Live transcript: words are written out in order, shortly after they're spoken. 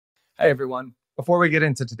Hey, everyone. Before we get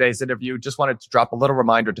into today's interview, just wanted to drop a little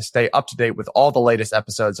reminder to stay up to date with all the latest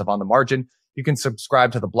episodes of On the Margin. You can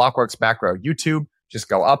subscribe to the Blockworks Back Row YouTube. Just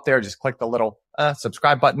go up there, just click the little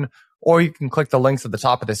subscribe button, or you can click the links at the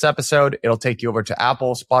top of this episode. It'll take you over to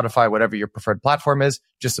Apple, Spotify, whatever your preferred platform is.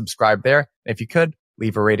 Just subscribe there. And if you could,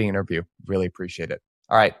 leave a rating and review. Really appreciate it.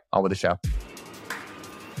 All right, on with the show.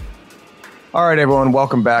 All right, everyone.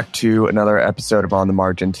 Welcome back to another episode of On the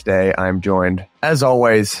Margin. Today, I'm joined, as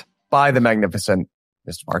always, by the magnificent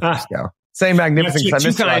Mr. Mark Briscoe. Same magnificence I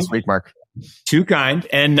missed last week, Mark. Too kind.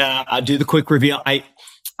 And I'll do the quick reveal. I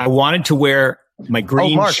wanted to wear my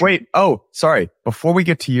green Mark, wait. Oh, sorry. Before we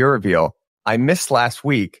get to your reveal, I missed last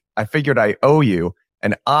week. I figured I owe you,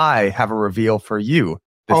 and I have a reveal for you.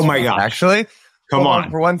 Oh, my gosh. Actually, come on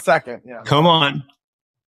for 1 second. Yeah. Come on.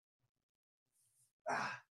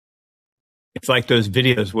 It's like those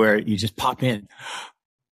videos where you just pop in.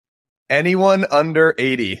 Anyone under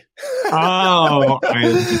 80. Oh,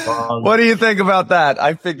 what do you think about that?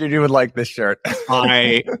 I figured you would like this shirt.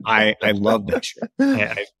 I love that shirt.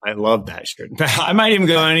 I love that shirt. I might even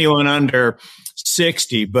go anyone under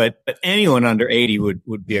 60, but anyone under 80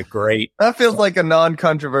 would be a great. That feels like a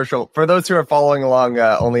non-controversial. For those who are following along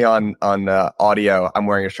only on audio, I'm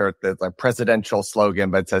wearing a shirt that's a presidential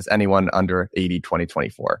slogan, but it says anyone under 80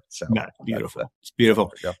 2024. So that's beautiful. It's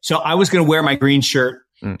beautiful. So I was going to wear my green shirt.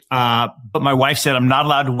 But my wife said I'm not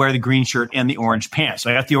allowed to wear the green shirt and the orange pants.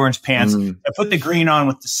 So I got the orange pants. I put the green on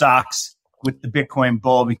with the socks with the Bitcoin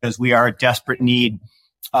bull because we are in desperate need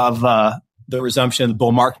of the resumption of the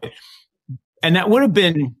bull market. And that would have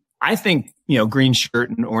been, I think, green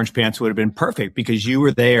shirt and orange pants would have been perfect because you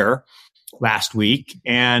were there last week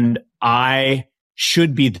and I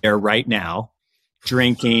should be there right now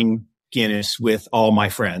drinking Guinness with all my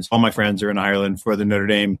friends. All my friends are in Ireland for the Notre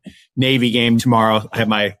Dame Navy game tomorrow. I have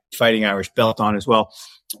my Fighting Irish belt on as well.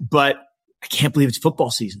 But I can't believe it's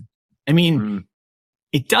football season. I mean,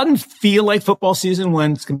 it doesn't feel like football season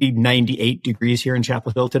when it's going to be 98 degrees here in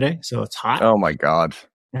Chapel Hill today. So it's hot. Oh, my God.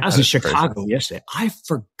 I was in Chicago yesterday. I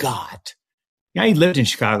forgot. I lived in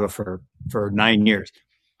Chicago for 9 years.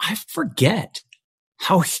 I forget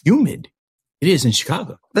how humid it is in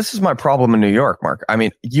Chicago. This is my problem in New York, Mark. I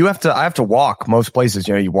mean, I have to walk most places.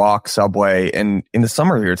 You walk, subway, and in the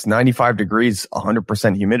summer here, it's 95 degrees,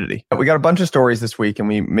 100% humidity. We got a bunch of stories this week, and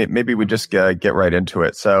maybe we just get right into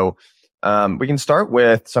it. So we can start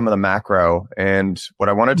with some of the macro. And what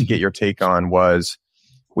I wanted to get your take on was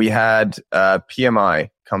we had PMI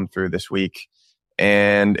come through this week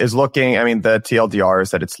and is looking. I mean, the TLDR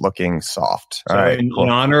is that it's looking soft. So in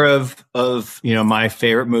honor of my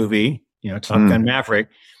favorite movie. Top Gun Maverick,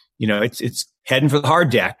 it's heading for the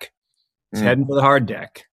hard deck. It's heading for the hard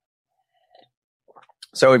deck.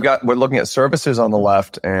 So we're looking at services on the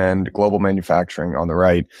left and global manufacturing on the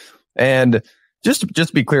right. And just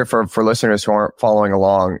to be clear for listeners who aren't following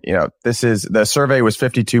along, the survey was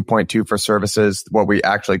 52.2 for services. What we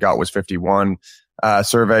actually got was 51.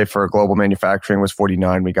 Survey for global manufacturing was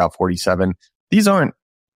 49. We got 47. These aren't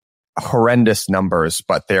horrendous numbers,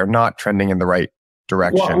 but they're not trending in the right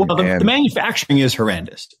direction. Well, the manufacturing is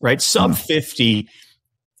horrendous, right? Sub 50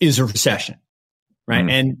 is a recession, right?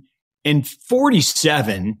 And in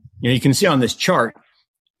 47, you can see on this chart,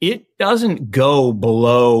 it doesn't go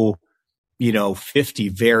below, 50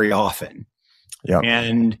 very often. Yeah.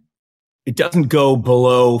 And it doesn't go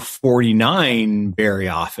below 49 very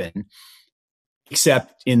often,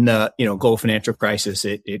 except in the, global financial crisis,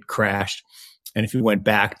 it crashed. And if you went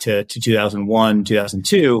back to 2001,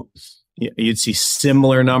 2002, you'd see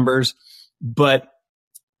similar numbers, but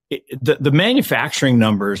the manufacturing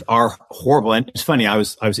numbers are horrible. And it's funny. I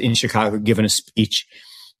was in Chicago giving a speech,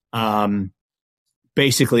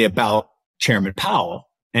 basically about Chairman Powell,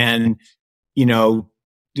 and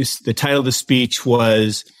the title of the speech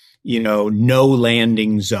was no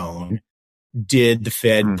landing zone. Did the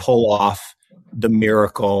Fed pull off the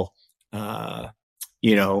miracle,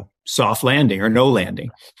 soft landing or no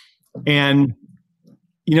landing? And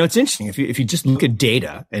it's interesting if you just look at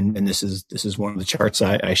data, and this is one of the charts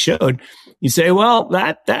I showed. You say, well,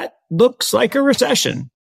 that looks like a recession.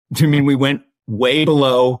 I mean, we went way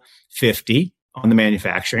below 50 on the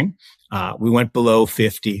manufacturing. We went below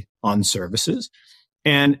 50 on services,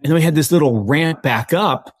 and then we had this little ramp back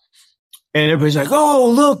up, and everybody's like,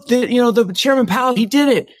 "Oh, look, the Chairman Powell, he did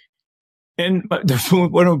it." And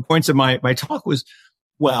one of the points of my talk was,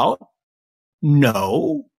 well,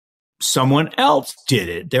 no. Someone else did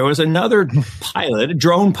it. There was another pilot, a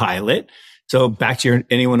drone pilot. So back to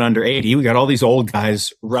anyone under 80, we got all these old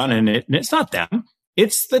guys running it, and it's not them.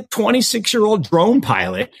 It's the 26-year-old drone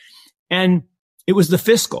pilot. And it was the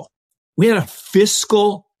fiscal. We had a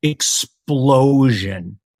fiscal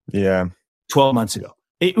explosion. Yeah. 12 months ago.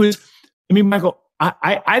 It was, Michael,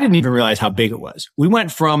 I didn't even realize how big it was. We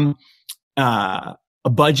went from a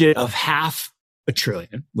budget of $500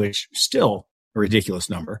 billion, which is still a ridiculous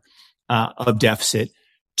number, of deficit,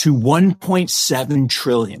 to $1.7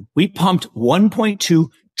 trillion. We pumped $1.2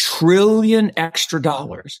 trillion extra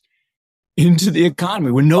dollars into the economy.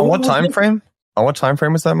 On what time frame? On what time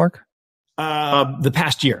frame was that, Mark? The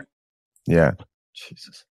past year. Yeah.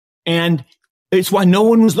 Jesus. And it's why no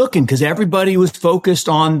one was looking, because everybody was focused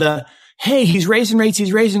on the, hey, he's raising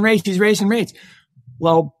rates.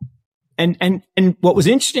 Well, and what was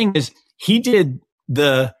interesting is he did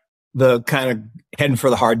the kind of heading for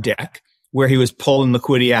the hard deck, where he was pulling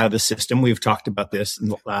liquidity out of the system. We've talked about this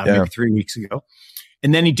maybe 3 weeks ago.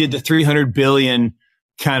 And then he did the $300 billion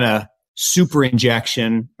kind of super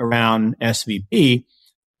injection around SVB,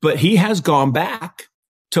 but he has gone back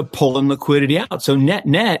to pulling liquidity out. So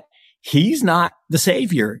net, he's not the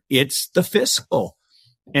savior. It's the fiscal,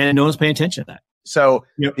 and no one's paying attention to that. So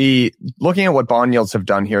looking at what bond yields have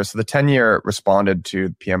done here, so the 10-year responded to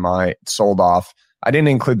PMI, sold off. I didn't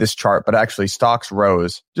include this chart, but actually stocks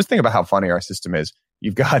rose. Just think about how funny our system is.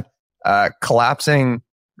 You've got collapsing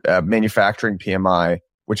manufacturing PMI,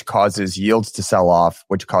 which causes yields to sell off,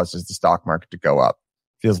 which causes the stock market to go up.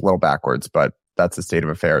 Feels a little backwards, but that's the state of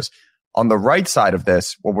affairs. On the right side of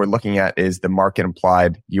this, what we're looking at is the market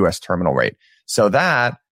implied U.S. terminal rate. So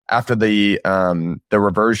that, after the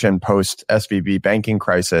reversion post SVB banking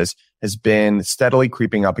crisis, has been steadily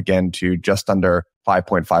creeping up again to just under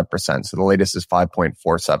 5.5%. So the latest is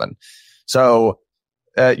 5.47. So,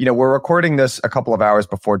 we're recording this a couple of hours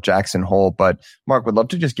before Jackson Hole, but Mark, would love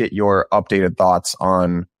to just get your updated thoughts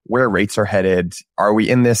on where rates are headed. Are we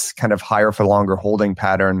in this kind of higher for longer holding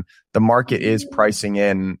pattern? The market is pricing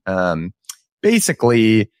in,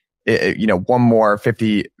 basically, one more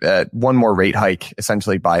rate hike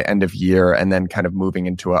essentially by end of year, and then kind of moving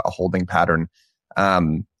into a holding pattern.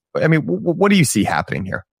 What do you see happening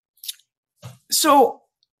here? So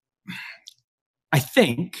I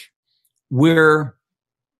think we're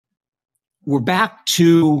back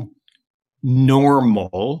to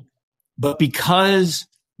normal, but because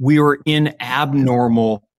we were in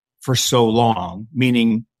abnormal for so long,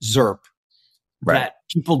 meaning ZERP, right, that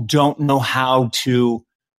people don't know how to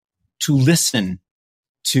listen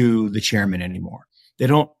to the chairman anymore. They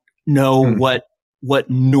don't know what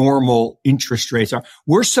normal interest rates are.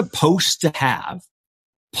 We're supposed to have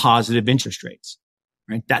positive interest rates,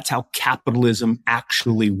 right? That's how capitalism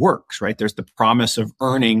actually works, right? There's the promise of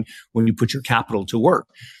earning when you put your capital to work.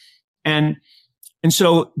 And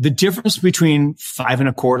so the difference between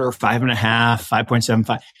 5.25, 5.5,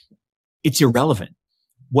 5.75, it's irrelevant.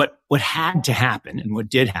 What had to happen, and what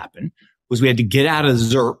did happen, was we had to get out of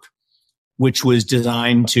ZERP, which was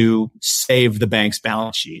designed to save the bank's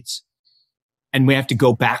balance sheets. And we have to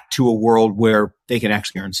go back to a world where they can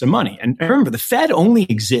actually earn some money. And remember, the Fed only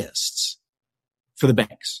exists for the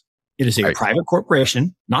banks. It is a private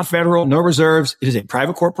corporation, not federal, no reserves. It is a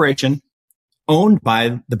private corporation owned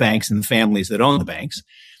by the banks and the families that own the banks.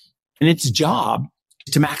 And its job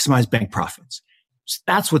is to maximize bank profits. So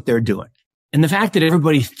that's what they're doing. And the fact that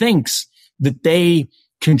everybody thinks that they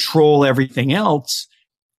control everything else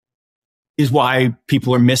is why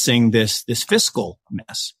people are missing this fiscal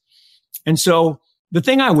mess. And so the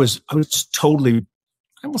thing I was totally,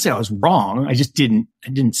 I won't say I was wrong. I just didn't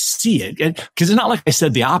see it, because it's not like I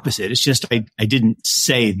said the opposite. It's just, I didn't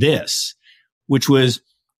say this, which was,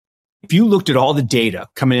 if you looked at all the data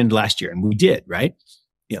coming into last year, and we did, right?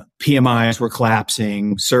 PMIs were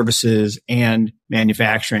collapsing, services and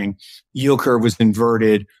manufacturing, yield curve was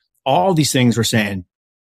inverted. All these things were saying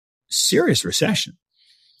serious recession.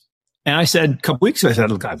 And I said a couple weeks ago, I said,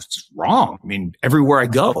 look, I was wrong. Everywhere I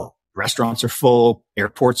go, restaurants are full,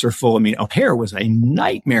 airports are full. O'Hare was a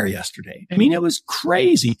nightmare yesterday. It was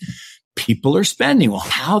crazy. People are spending. Well,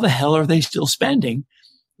 how the hell are they still spending?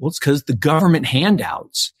 Well, it's because the government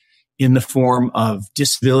handouts in the form of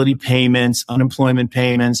disability payments, unemployment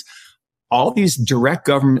payments, all these direct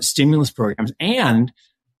government stimulus programs. And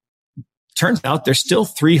turns out there's still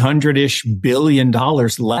 $300-ish billion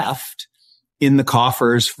left in the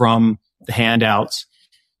coffers from the handouts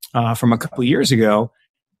from a couple of years ago.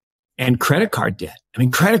 And credit card debt.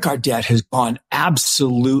 Credit card debt has gone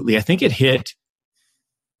absolutely, I think it hit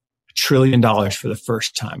 $1 trillion for the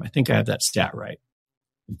first time. I think I have that stat right.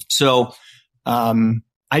 So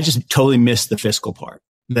I just totally missed the fiscal part,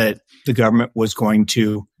 that the government was going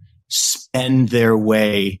to spend their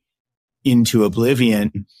way into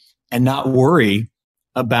oblivion and not worry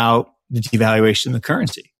about the devaluation of the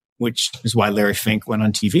currency, which is why Larry Fink went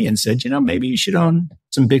on TV and said, maybe you should own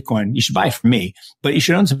some Bitcoin. You should buy it from me, but you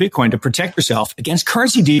should own some Bitcoin to protect yourself against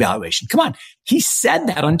currency devaluation. Come on. He said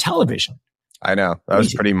that on television. I know. That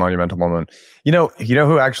was a pretty monumental moment. You know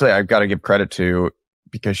who actually I've got to give credit to,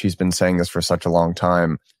 because she's been saying this for such a long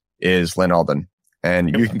time, is Lynn Alden.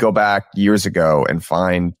 And you can go back years ago and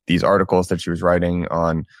find these articles that she was writing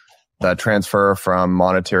on the transfer from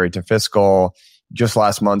monetary to fiscal. Just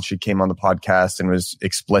last month, she came on the podcast and was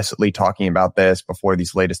explicitly talking about this before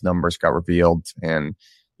these latest numbers got revealed. And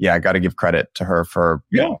I got to give credit to her for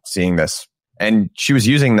seeing this. And she was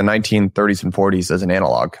using the 1930s and 40s as an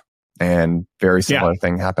analog. And very similar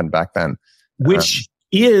thing happened back then. Which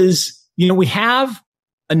is, we have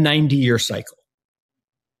a 90-year cycle.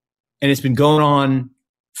 And it's been going on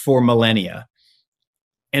for millennia.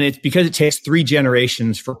 And it's because it takes 3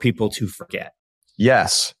 generations for people to forget.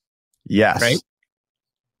 Yes. Right?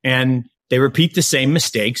 And they repeat the same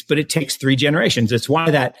mistakes, but it takes 3 generations. It's why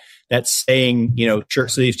that saying, shirt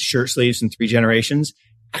sleeves to shirt sleeves in 3 generations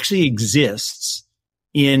actually exists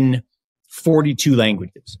in 42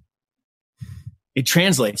 languages. It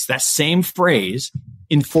translates that same phrase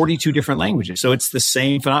in 42 different languages. So it's the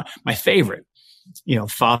same phenomenon. My favorite,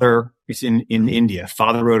 father is in India.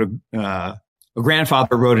 Father rode a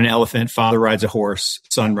grandfather rode an elephant. Father rides a horse.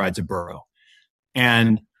 Son rides a burro.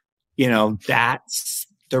 And, that's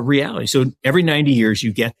the reality. So every 90 years,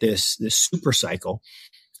 you get this super cycle.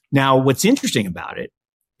 Now, what's interesting about it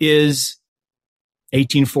is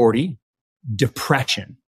 1840,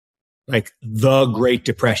 depression, like the Great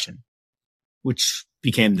Depression, which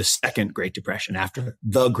became the second Great Depression after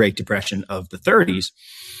the Great Depression of the 30s.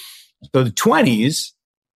 So the 20s,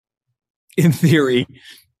 in theory,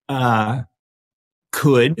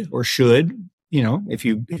 could or should, if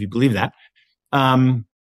you believe that.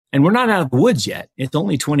 And we're not out of the woods yet. It's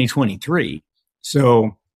only 2023.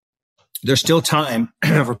 So there's still time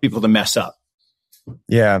for people to mess up.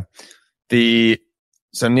 Yeah.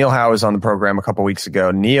 So Neil Howe was on the program a couple weeks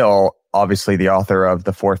ago. Neil, obviously the author of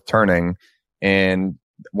The Fourth Turning and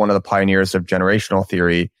one of the pioneers of generational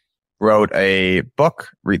theory, wrote a book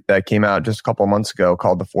that came out just a couple of months ago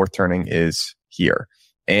called The Fourth Turning is Here.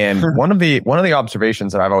 And one of the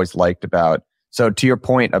observations that I've always liked about, so to your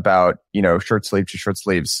point about, shirt sleeves to shirt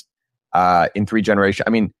sleeves, in 3 generations, I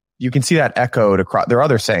mean, you can see that echoed across, there are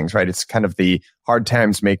other sayings, right? It's kind of the hard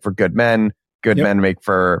times make for good men, good men make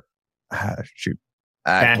for, bad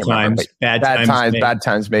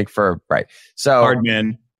times make for, right. So hard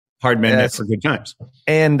men make for good times.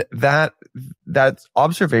 And that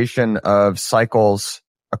observation of cycles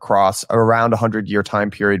across around 100-year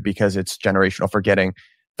time period, because it's generational forgetting,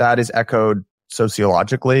 that is echoed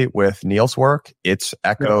sociologically with Neil's work. It's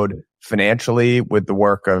echoed financially with the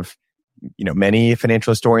work of, many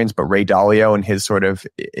financial historians, but Ray Dalio and his sort of,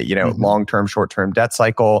 long-term, short-term debt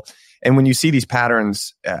cycle. And when you see these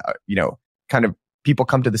patterns, kind of people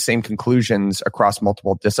come to the same conclusions across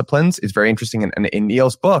multiple disciplines, is very interesting. And in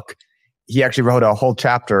Neil's book, he actually wrote a whole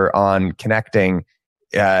chapter on connecting,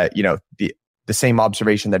 the same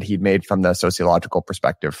observation that he'd made from the sociological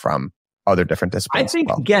perspective from other different disciplines. I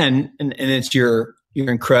think again, and it's your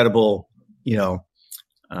incredible,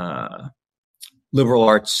 liberal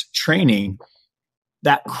arts training,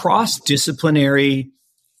 that cross-disciplinary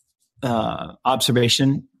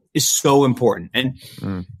observation is so important.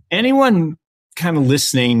 And anyone kind of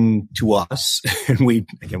listening to us, and we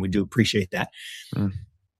do appreciate that.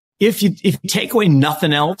 If you take away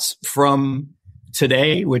nothing else from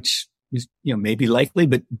today, which is, maybe likely,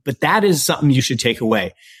 but that is something you should take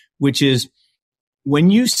away, which is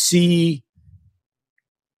when you see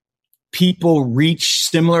people reach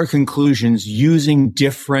similar conclusions using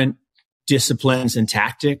different disciplines and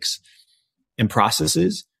tactics and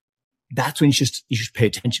processes, that's when you should pay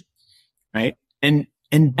attention, right? And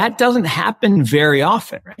that doesn't happen very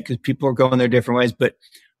often, right? Because people are going their different ways. But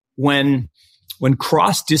when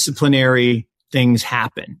cross-disciplinary things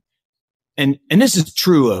happen, and this is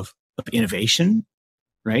true of innovation,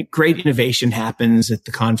 right? Great innovation happens at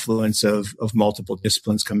the confluence of multiple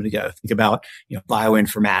disciplines coming together. Think about,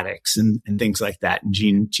 bioinformatics and things like that, and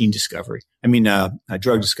gene discovery.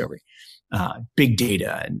 Drug discovery, big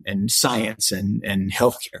data and science and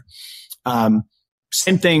healthcare.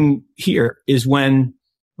 Same thing here is when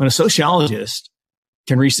a sociologist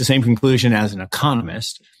can reach the same conclusion as an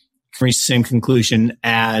economist, can reach the same conclusion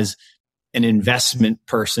as an investment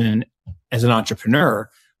person, as an entrepreneur,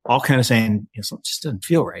 all kind of saying, something just doesn't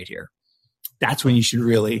feel right here. That's when you should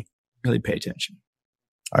really, really pay attention.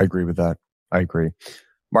 I agree with that. I agree.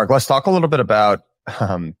 Mark, let's talk a little bit about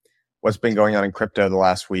what's been going on in crypto the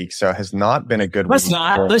last week. So it has not been a good Let's week.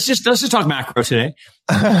 Let's just talk macro today.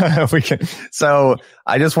 We can. So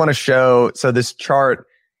I just want to show. So this chart.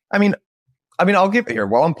 I mean, I'll give it here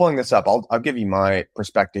while I'm pulling this up. I'll give you my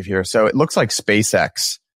perspective here. So it looks like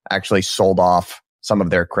SpaceX actually sold off some of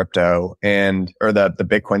their crypto or the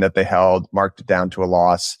Bitcoin that they held, marked it down to a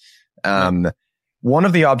loss. One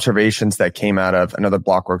of the observations that came out of another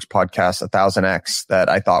Blockworks podcast, 1000X, that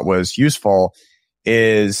I thought was useful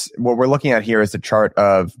is what we're looking at here is the chart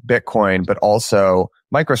of Bitcoin, but also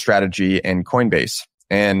MicroStrategy and Coinbase.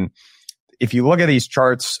 And if you look at these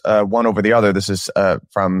charts, one over the other, this is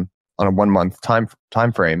from on a 1 month time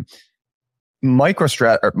frame.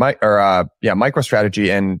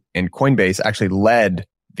 MicroStrategy and Coinbase actually led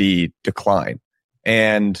the decline.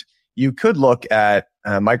 And you could look at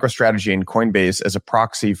MicroStrategy and Coinbase as a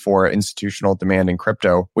proxy for institutional demand in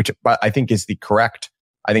crypto, which I think is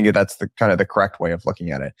I think that's the kind of the correct way of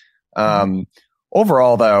looking at it.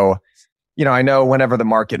 Overall, though, I know whenever the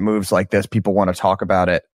market moves like this, people want to talk about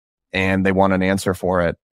it and they want an answer for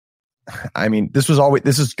it. I mean, this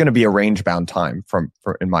is going to be a range bound time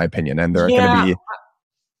in my opinion. And there are going to be.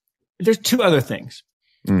 There's two other things.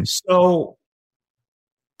 So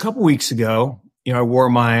a couple weeks ago, I wore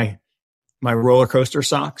my roller coaster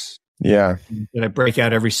socks. Yeah. That I break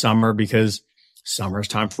out every summer because summer is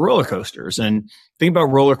time for roller coasters. And the thing about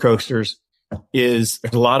roller coasters is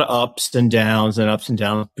there's a lot of ups and downs,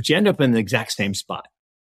 but you end up in the exact same spot.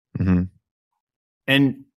 Mm-hmm.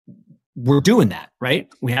 And we're doing that, right?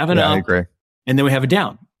 We have an up, I agree. And then we have a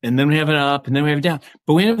down, and then we have an up, and then we have a down.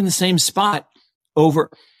 But we end up in the same spot over,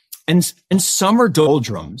 and summer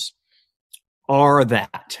doldrums are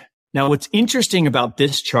that. Now, what's interesting about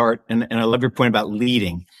this chart, and I love your point about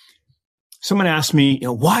leading. Someone asked me,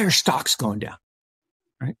 why are stocks going down?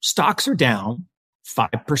 Right? Stocks are down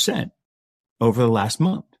 5% over the last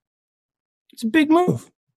month. It's a big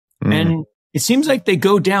move. And it seems like they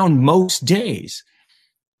go down most days.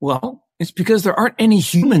 Well, it's because there aren't any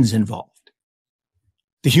humans involved.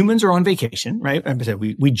 The humans are on vacation, right?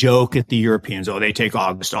 We joke at the Europeans, they take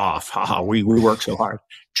August off. Haha, we work so hard.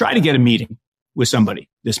 Try to get a meeting with somebody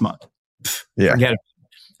this month. Yeah. Forget it.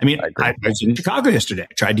 I mean, I was in Chicago yesterday.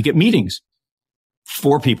 I tried to get meetings.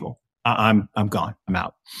 4 people. I'm gone. I'm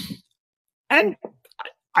out. And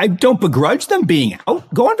I don't begrudge them being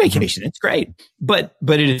out. Go on vacation. It's great. But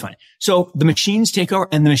it is fun. So the machines take over,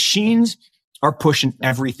 and the machines are pushing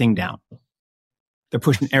everything down. They're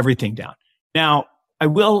pushing everything down. Now, I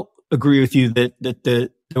will agree with you that there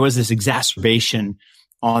was this exacerbation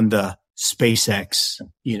on the SpaceX,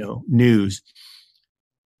 news,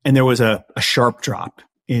 and there was a sharp drop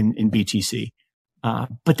in BTC.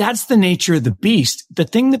 But that's the nature of the beast. The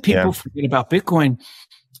thing that people forget about Bitcoin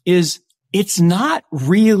is it's not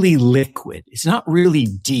really liquid. It's not really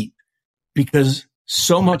deep because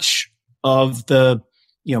so much of the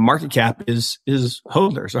market cap is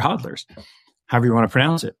hodlers or hodlers, however you want to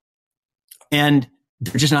pronounce it. And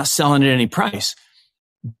they're just not selling at any price.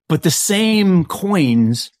 But the same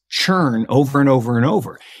coins churn over and over and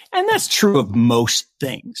over. And that's true of most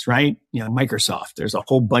things, right? Microsoft, there's a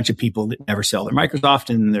whole bunch of people that never sell their Microsoft,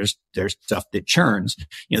 and there's stuff that churns.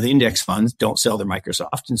 The index funds don't sell their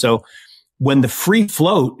Microsoft. And so when the free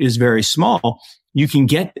float is very small, you can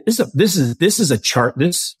get this is a chart.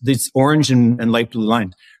 This orange and light blue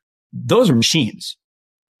line, those are machines.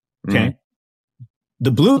 Okay.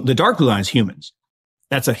 The dark blue line is humans.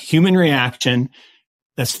 That's a human reaction.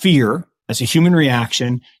 That's fear. That's a human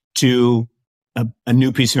reaction to a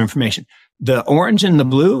new piece of information. The orange and the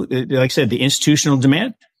blue, like I said, the institutional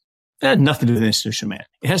demand, that had nothing to do with institutional demand.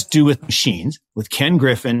 It has to do with machines, with Ken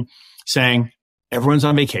Griffin saying everyone's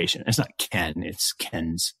on vacation. It's not Ken. It's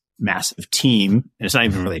Ken's massive team. And it's not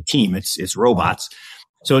even really a team. It's robots.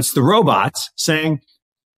 So it's the robots saying,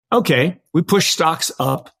 okay, we pushed stocks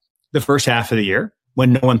up the first half of the year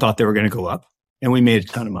when no one thought they were going to go up. And we made a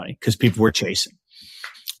ton of money because people were chasing.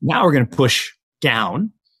 Now we're going to push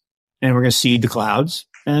down and we're going to seed the clouds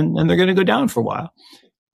and they're going to go down for a while.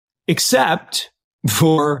 Except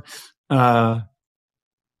for NVIDIA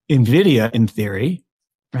in theory,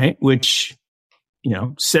 right? Which,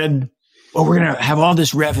 said, well, we're going to have all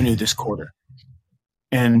this revenue this quarter.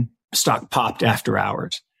 And stock popped after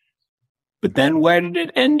hours. But then where did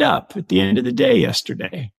it end up at the end of the day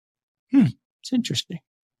yesterday? It's interesting.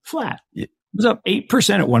 Flat. It was up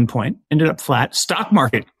 8% at one point, ended up flat. Stock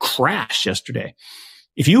market crashed yesterday.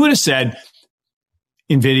 If you would have said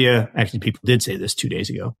NVIDIA, actually people did say this 2 days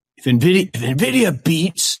ago, if NVIDIA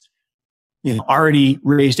beats, already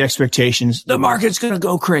raised expectations, the market's going to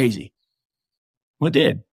go crazy. Well, it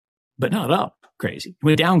did, but not up crazy. It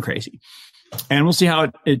went down crazy. And we'll see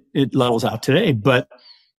how it levels out today. But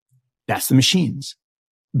that's the machines.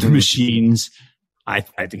 The machines,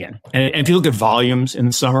 again. And if you look at volumes in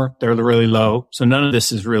the summer, they're really low. So none of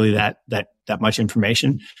this is really that much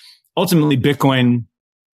information. Ultimately, Bitcoin,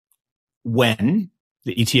 when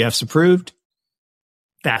the ETF's approved,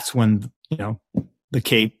 that's when,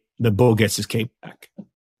 the bull gets his cape back.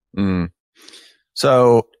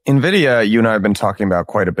 So NVIDIA, you and I have been talking about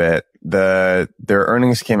quite a bit. Their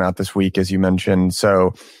earnings came out this week, as you mentioned.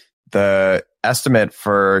 So the estimate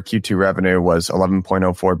for Q2 revenue was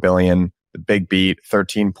 11.04 billion. The big beat,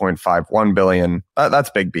 13.51 billion. That's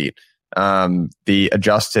big beat. The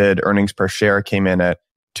adjusted earnings per share came in at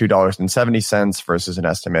 $2.70 versus an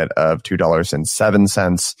estimate of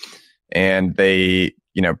 $2.07. And they,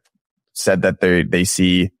 said that they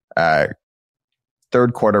see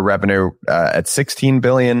third quarter revenue at 16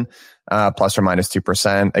 billion, plus or minus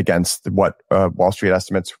 2% against what Wall Street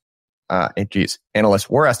estimates, analysts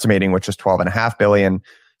were estimating, which is 12.5 billion.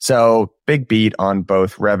 So big beat on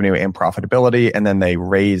both revenue and profitability. And then they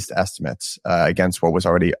raised estimates against what was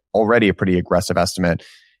already a pretty aggressive estimate.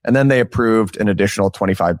 And then they approved an additional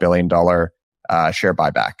 $25 billion share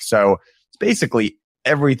buyback. So it's basically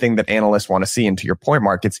everything that analysts want to see. And to your point,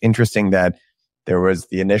 Mark, it's interesting that there was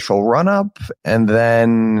the initial run up and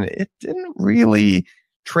then it didn't really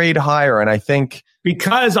trade higher. And I think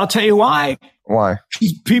because I'll tell you why. Why?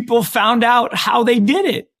 People found out how they did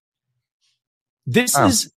it. This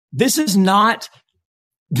is not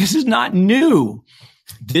new.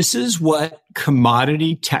 This is what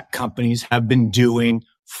commodity tech companies have been doing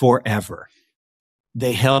forever.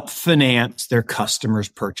 They help finance their customers'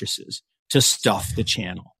 purchases to stuff the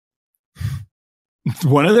channel.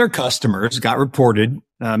 One of their customers got reported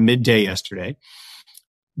midday yesterday.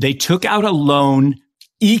 They took out a loan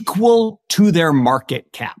equal to their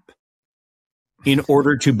market cap in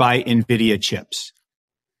order to buy NVIDIA chips.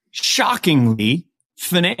 Shockingly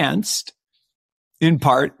financed in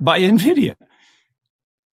part by NVIDIA.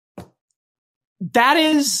 That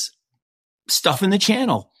is stuff in the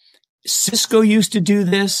channel. Cisco used to do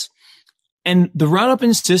this. And the run-up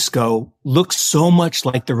in Cisco looks so much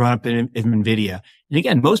like the run-up in NVIDIA. And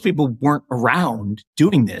again, most people weren't around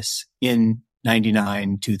doing this in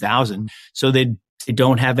 99, 2000. So they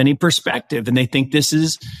don't have any perspective and they think this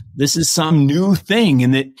is some new thing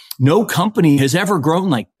and that no company has ever grown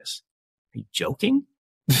like this. Are you joking?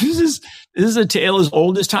 This is a tale as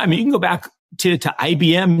old as time. You can go back to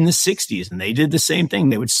IBM in the 60s and they did the same thing.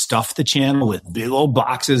 They would stuff the channel with big old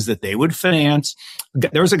boxes that they would finance.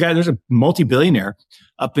 There's a multi-billionaire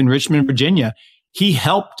up in Richmond, Virginia. He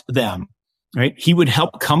helped them, right? He would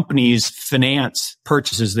help companies finance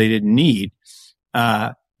purchases they didn't need,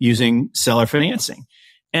 using seller financing.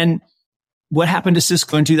 And what happened to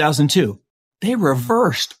Cisco in 2002? They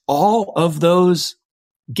reversed all of those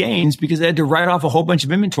gains because they had to write off a whole bunch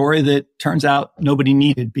of inventory that turns out nobody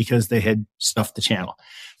needed because they had stuffed the channel.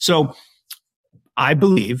 So I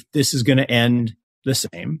believe this is going to end the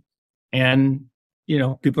same. And,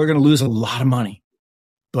 people are going to lose a lot of money.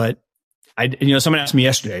 But someone asked me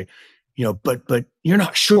yesterday, but you're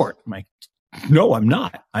not short. I'm like, no, I'm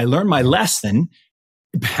not. I learned my lesson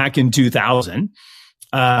back in 2000,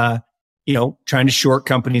 trying to short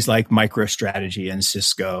companies like MicroStrategy and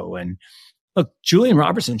Cisco. And look, Julian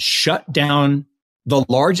Robertson shut down the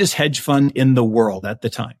largest hedge fund in the world at the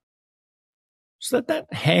time. Just let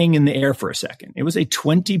that hang in the air for a second. It was a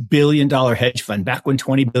 $20 billion hedge fund back when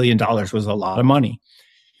 $20 billion was a lot of money.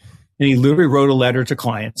 And he literally wrote a letter to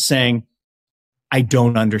clients saying, I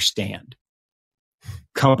don't understand.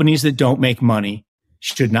 Companies that don't make money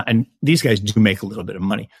should not, and these guys do make a little bit of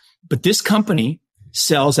money, but this company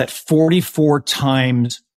sells at 44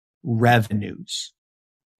 times revenues.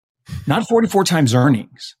 Not 44 times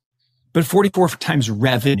earnings, but 44 times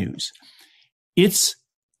revenues. It's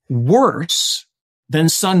worse than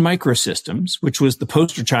Sun Microsystems, which was the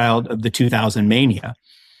poster child of the 2000 mania,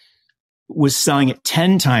 was selling at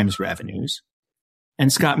 10 times revenues.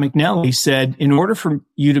 And Scott McNally said, in order for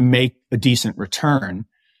you to make a decent return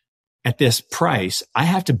at this price, I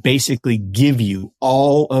have to basically give you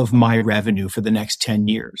all of my revenue for the next 10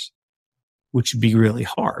 years, which would be really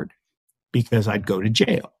hard because I'd go to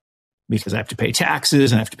jail. Because I have to pay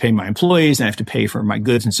taxes and I have to pay my employees and I have to pay for my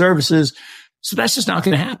goods and services. So that's just not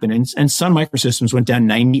going to happen. And Sun Microsystems went down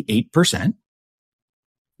 98%.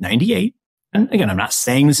 98. And again, I'm not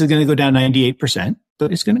saying this is going to go down 98%,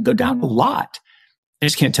 but it's going to go down a lot. I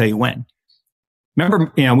just can't tell you when.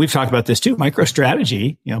 Remember, we've talked about this too.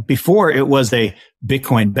 MicroStrategy, before it was a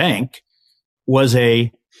Bitcoin bank, was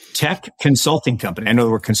a tech consulting company. I know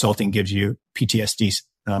the word consulting gives you PTSD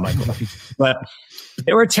Michael. But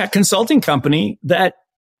they were a tech consulting company that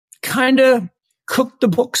kind of cooked the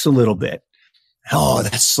books a little bit. Oh,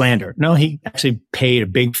 that's slander. No, he actually paid a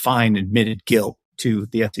big fine, admitted guilt to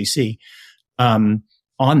the SEC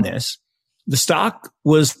on this. The stock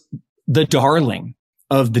was the darling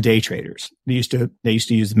of the day traders. They used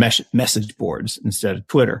to use message boards instead of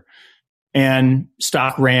Twitter. And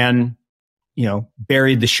stock ran,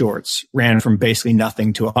 buried the shorts, ran from basically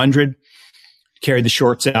nothing to 100, carried the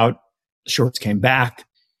shorts out. The shorts came back,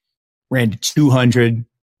 ran to 200,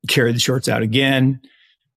 carried the shorts out again.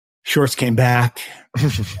 Shorts came back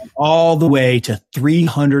all the way to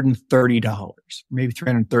 $330, maybe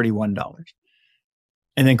 $331,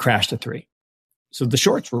 and then crashed to 3. So the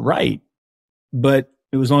shorts were right, but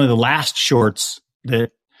it was only the last shorts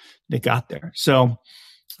that got there. So,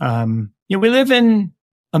 we live in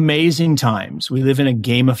amazing times. We live in a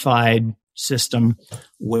gamified system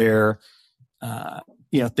where,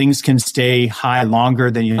 things can stay high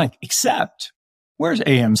longer than you like, except where's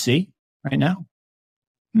AMC right now?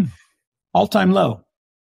 All-time low.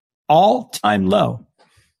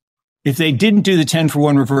 If they didn't do the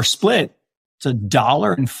 10-for-1 reverse split, it's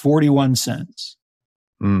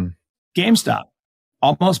 $1.41. GameStop,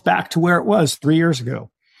 almost back to where it was 3 years ago.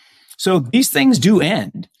 So these things do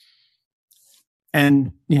end.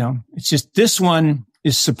 And, it's just this one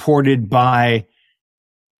is supported by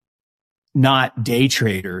not day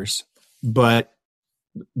traders, but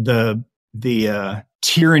the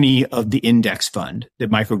tyranny of the index fund that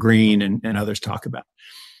Michael Green and others talk about.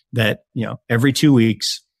 That, every 2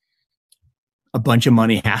 weeks, a bunch of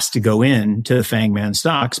money has to go in to the Fangman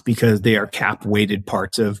stocks because they are cap weighted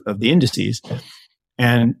parts of the indices.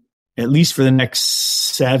 And at least for the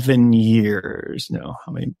next 7 years,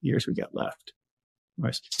 how many years we got left?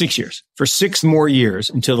 6 years. For 6 more years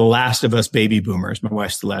until the last of us baby boomers. My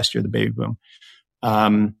wife's the last year of the baby boom.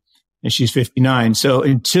 And she's 59. So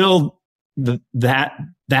until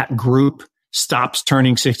that group stops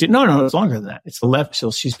turning 60. No, it's longer than that. It's 11.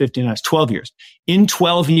 So she's 59. It's 12 years. In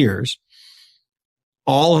 12 years,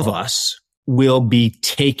 all of us will be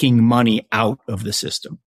taking money out of the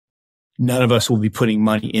system. None of us will be putting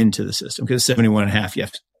money into the system because 71 and a half, you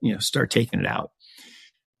have to, start taking it out.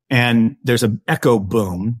 And there's an echo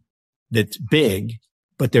boom that's big,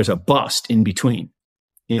 but there's a bust in between.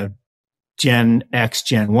 Gen X,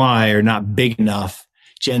 Gen Y are not big enough.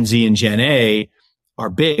 Gen Z and Gen A are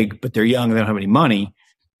big, but they're young and they don't have any money.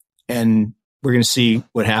 And we're going to see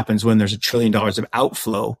what happens when there's $1 trillion of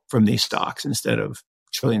outflow from these stocks instead of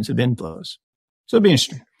trillions of inflows. So it'll be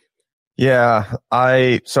interesting. Yeah.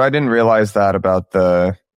 So I didn't realize that about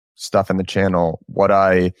the stuff in the channel. What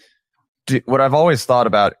I've always thought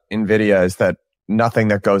about NVIDIA is that nothing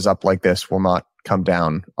that goes up like this will not come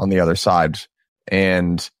down on the other side.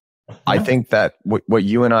 And I think that what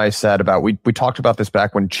you and I said about, we talked about this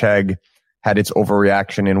back when Chegg had its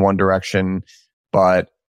overreaction in one direction, but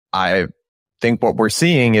I think what we're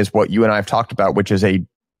seeing is what you and I have talked about, which is a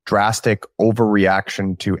drastic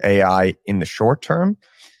overreaction to AI in the short term,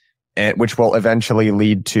 and which will eventually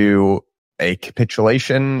lead to a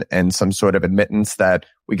capitulation and some sort of admittance that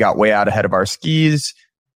we got way out ahead of our skis,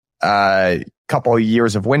 a couple of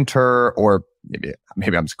years of winter, or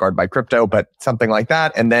maybe I'm scarred by crypto, but something like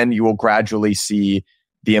that. And then you will gradually see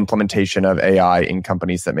the implementation of AI in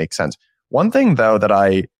companies that make sense. One thing though that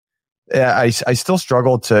I still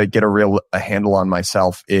struggle to get a handle on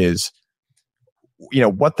myself is,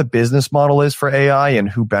 what the business model is for AI and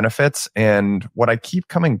who benefits. And what I keep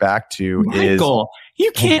coming back to Michael,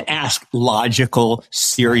 you can't ask logical,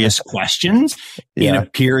 serious questions in a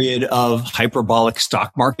period of hyperbolic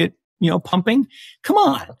stock market, pumping. Come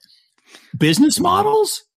on. Business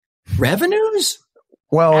models, revenues,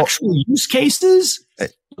 actual use cases.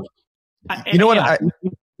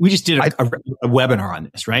 We just did a webinar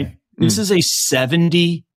on this, right? This is a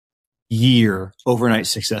 70-year overnight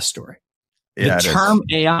success story. The term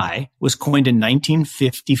AI was coined in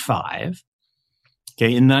 1955.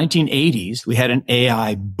 Okay. In the 1980s, we had an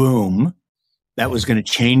AI boom that was going to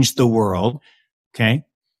change the world. Okay.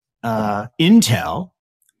 Intel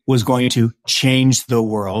was going to change the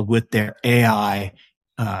world with their AI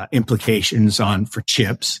implications for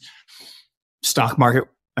chips. Stock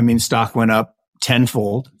went up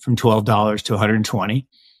tenfold from $12 to $120.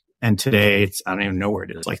 And today I don't even know where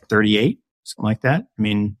it is, like 38, something like that.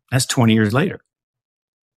 That's 20 years later.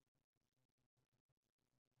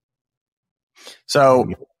 So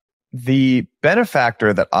the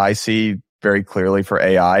benefactor that I see very clearly for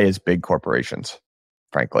AI is big corporations,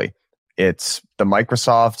 frankly. It's the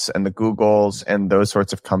Microsofts and the Googles and those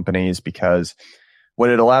sorts of companies, because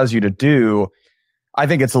what it allows you to do, I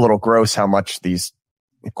think it's a little gross how much these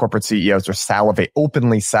corporate CEOs are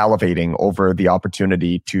openly salivating over the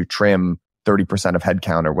opportunity to trim 30% of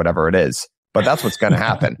headcount or whatever it is. But that's what's going to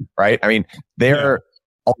happen, right? I mean, a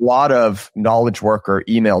lot of knowledge worker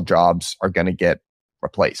email jobs are going to get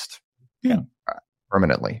replaced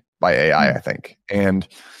permanently by AI, I think. And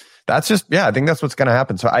that's just, I think that's what's going to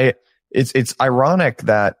happen. So it's ironic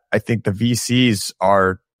that I think the VCs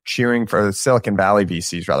are cheering for the Silicon Valley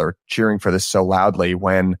VCs, rather cheering for this so loudly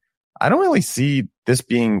when I don't really see this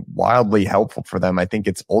being wildly helpful for them. I think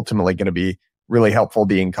it's ultimately going to be really helpful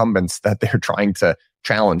to the incumbents that they're trying to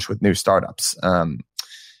challenge with new startups.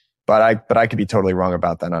 But I could be totally wrong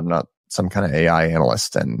about that. I'm not some kind of AI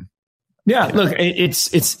analyst. And look,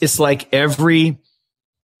 it's like every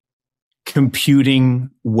computing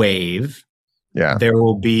wave. There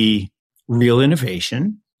will be real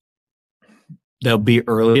innovation. There'll be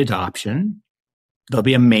early adoption. There'll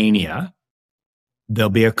be a mania. There'll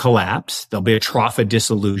be a collapse. There'll be a trough of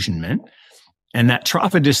disillusionment. And that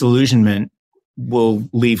trough of disillusionment will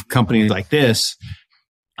leave companies like this,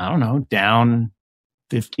 I don't know, down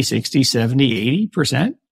 50, 60, 70,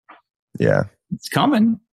 80%. Yeah. It's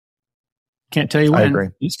coming. Can't tell you when. I agree.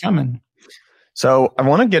 It's coming. So I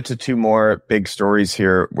want to get to two more big stories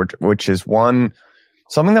here, which is one,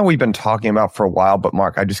 something that we've been talking about for a while, but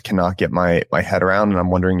Mark, I just cannot get my head around, and I'm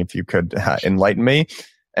wondering if you could enlighten me.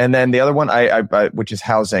 And then the other one, which is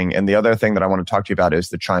housing. And the other thing that I want to talk to you about is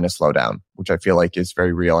the China slowdown, which I feel like is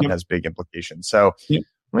very real and has big implications. So let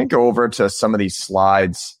me go over to some of these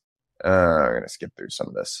slides. I'm going to skip through some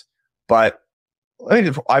of this, but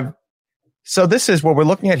so this is what we're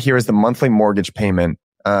looking at here is the monthly mortgage payment,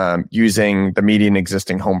 using the median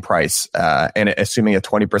existing home price, and assuming a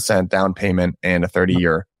 20% down payment and a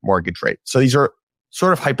 30-year mortgage rate. So these are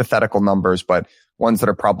sort of hypothetical numbers, but ones that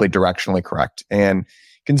are probably directionally correct. And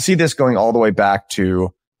you can see this going all the way back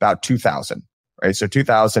to about 2000, right? So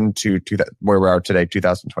 2000 to where we are today,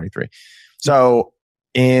 2023. So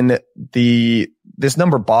this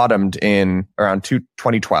number bottomed in around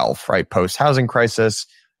 2012, right? Post housing crisis,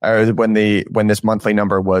 when this monthly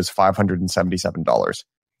number was $577.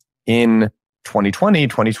 In 2020,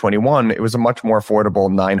 2021, it was a much more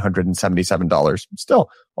affordable $977. Still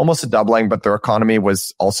almost a doubling, but their economy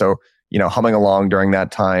was also, humming along during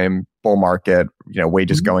that time, bull market,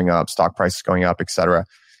 wages going up, stock prices going up, et cetera.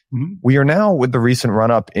 We are now, with the recent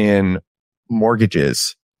run up in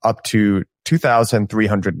mortgages, up to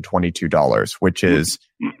 $2,322, which is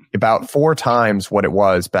about 4 times what it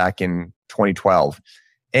was back in 2012.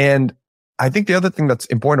 And I think the other thing that's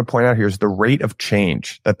important to point out here is the rate of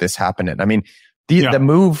change that this happened in. I mean, the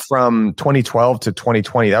move from 2012 to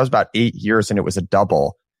 2020, that was about 8 years, and it was a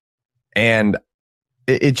double. And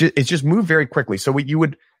it just moved very quickly. So what you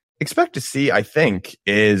would expect to see, I think,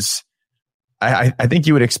 is I think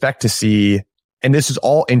you would expect to see, and this is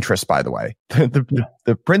all interest, by the way,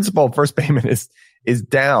 the principal first payment is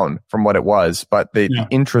down from what it was, but the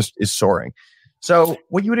interest is soaring. So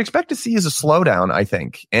what you would expect to see is a slowdown, I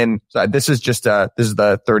think. And this is the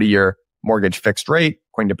 30-year mortgage fixed rate,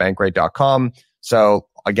 according to bankrate.com. So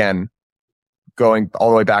again, going all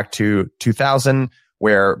the way back to 2000,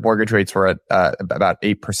 where mortgage rates were at about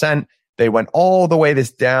 8%. They went all the way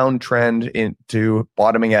this downtrend into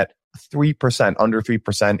bottoming at 3%, under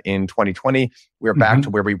 3% in 2020. We're back to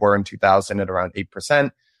where we were in 2000 at around 8%.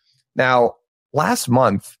 Now, last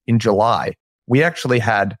month in July, we actually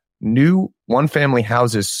had new one-family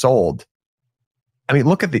houses sold. I mean,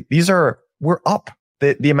 look at we're up.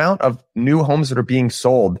 The amount of new homes that are being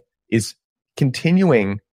sold is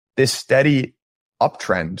continuing this steady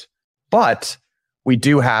uptrend. But we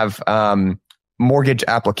do have mortgage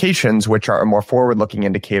applications, which are a more forward-looking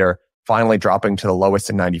indicator, finally dropping to the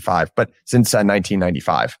lowest in 95, but since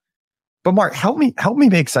 1995. But Mark, help me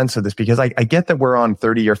make sense of this, because I get that we're on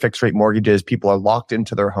 30-year fixed rate mortgages. People are locked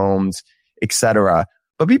into their homes, et cetera.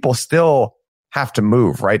 But people still have to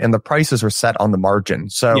move, right? And the prices are set on the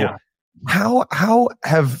margin. So how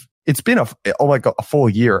have, it's been a full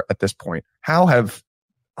year at this point. How have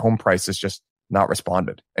home prices just not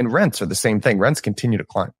responded? And rents are the same thing. Rents continue to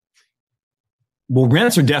climb. Well,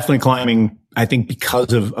 rents are definitely climbing, I think,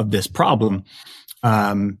 because of this problem.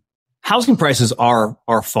 Housing prices are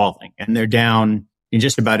falling, and they're down in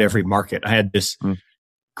just about every market. I had this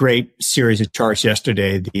great series of charts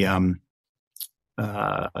yesterday.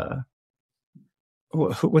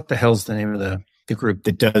 What the hell's the name of the group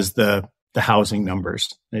that does the housing numbers?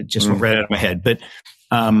 It just went right out of my head. But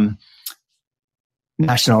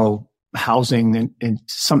National Housing and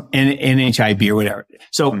some NHIB or whatever.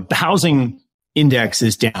 So the housing index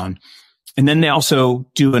is down, and then they also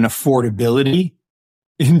do an affordability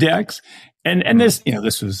index. And this,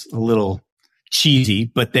 this was a little cheesy,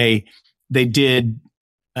 but they did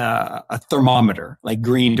a thermometer, like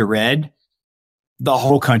green to red. The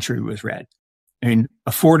whole country was red. I mean,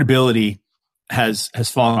 affordability has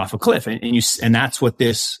fallen off a cliff, and that's what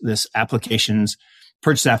this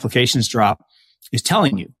purchase applications drop is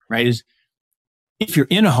telling you, right? Is if you're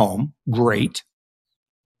in a home, great,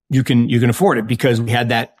 you can afford it, because we had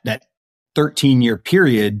that 13-year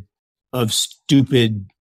period of stupid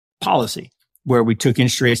policy where we took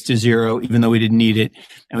interest rates to zero, even though we didn't need it.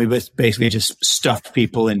 And we basically just stuffed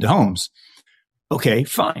people into homes. Okay,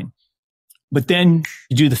 fine. But then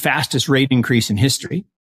you do the fastest rate increase in history,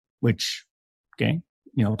 which, okay,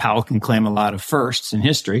 Powell can claim a lot of firsts in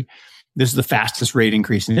history. This is the fastest rate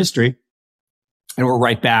increase in history. And we're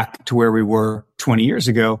right back to where we were 20 years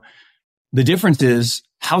ago. The difference is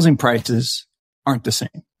housing prices aren't the same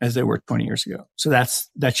as they were 20 years ago. So that's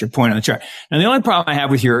your point on the chart. Now, the only problem I have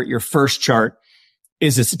with your first chart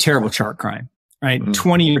is it's a terrible chart crime, right?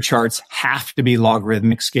 20-year charts have to be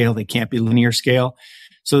logarithmic scale. They can't be linear scale.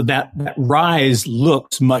 So that rise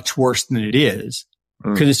looks much worse than it is,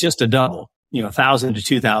 because it's just a double. 1,000 to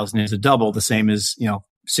 2,000 is a double, the same as,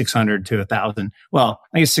 600 to 1,000. Well,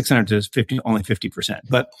 I guess 600 to only 50%.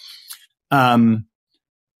 But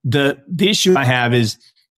the issue I have is,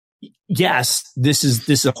 yes, this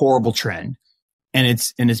is a horrible trend, and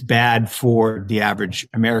it's bad for the average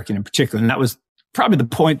American in particular. And that was probably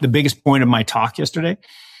the biggest point of my talk yesterday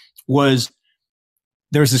was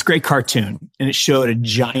there was this great cartoon, and it showed a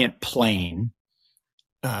giant plane,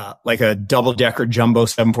 like a double-decker jumbo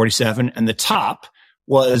 747, and the top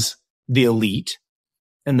was the elite,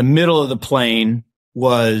 and the middle of the plane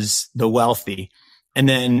was the wealthy, and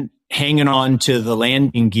then hanging on to the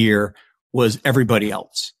landing gear was everybody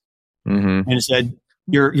else. Mm-hmm. And it said,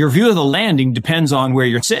 your view of the landing depends on where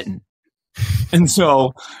you're sitting. And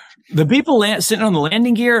so the people sitting on the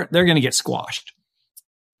landing gear, they're going to get squashed.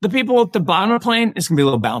 The people at the bottom of the plane, it's going to be a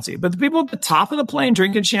little bouncy. But the people at the top of the plane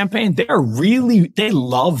drinking champagne, they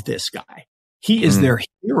love this guy. He is their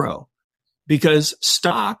hero, because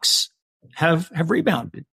stocks have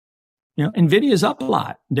rebounded. Nvidia's up a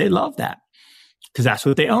lot. They love that because that's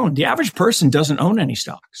what they own. The average person doesn't own any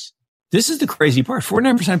stocks. This is the crazy part.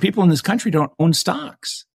 49% of people in this country don't own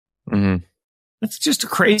stocks. Mm-hmm. That's just a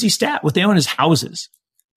crazy stat. What they own is houses.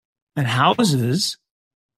 And houses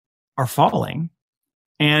are falling.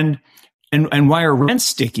 And why are rents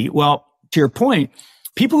sticky? Well, to your point,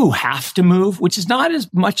 people who have to move, which is not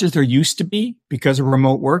as much as there used to be because of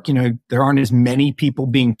remote work, there aren't as many people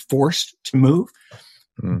being forced to move.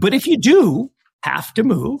 But if you do have to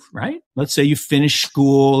move, right? Let's say you finish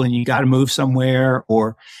school and you got to move somewhere,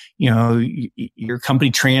 or, your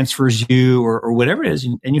company transfers you or whatever it is,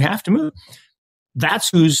 and you have to move.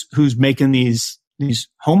 That's who's making these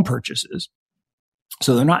home purchases.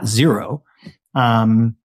 So they're not zero.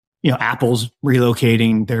 Apple's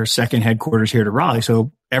relocating their second headquarters here to Raleigh.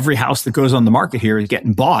 So every house that goes on the market here is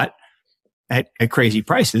getting bought at crazy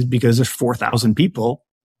prices because there's 4,000 people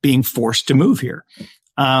being forced to move here.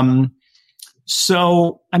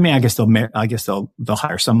 So, I guess they'll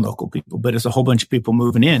hire some local people, but it's a whole bunch of people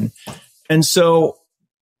moving in. And so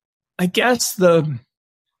I guess the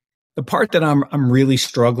part that I'm really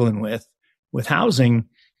struggling with housing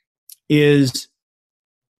is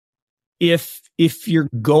if your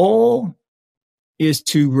goal is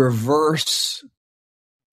to reverse,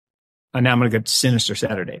 and now I'm going to get sinister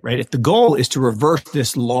Saturday, right? If the goal is to reverse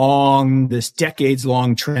this decades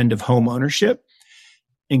long trend of home ownership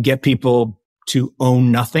and get people to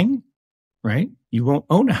own nothing, right? You won't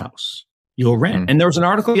own a house. You'll rent. And there was an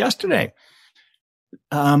article yesterday.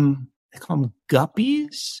 They call them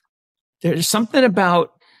guppies. There's something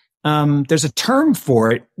about, there's a term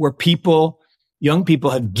for it where young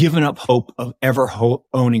people have given up hope of ever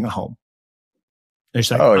owning a home. They're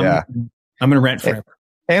just like, I'm going to rent forever.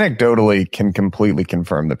 Anecdotally can completely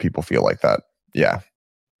confirm that people feel like that. Yeah.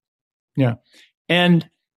 Yeah. And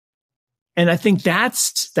I think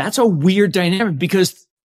that's a weird dynamic because,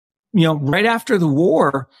 right after the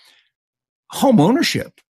war, home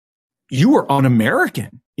ownership, you were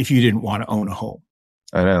un-American if you didn't want to own a home.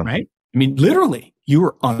 I know. Right? Literally, you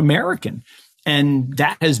were un-American. And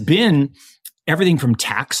that has been everything from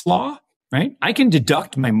tax law, right? I can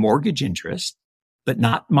deduct my mortgage interest, but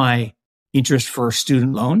not my interest for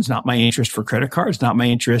student loans, not my interest for credit cards, not my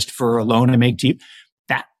interest for a loan I make to you.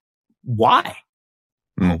 Why?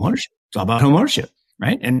 Home ownership. It's all about home ownership,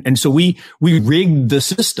 right? And so we rigged the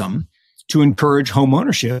system to encourage home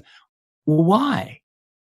ownership. Well, why?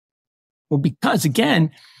 Well, because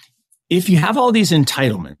again, if you have all these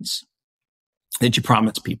entitlements that you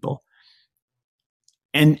promise people,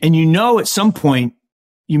 and at some point,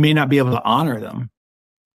 you may not be able to honor them.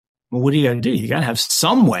 Well, what do you got to do? You got to have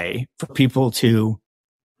some way for people to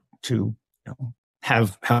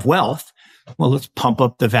have wealth. Well, let's pump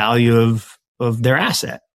up the value of their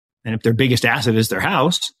asset. And if their biggest asset is their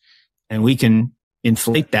house, and we can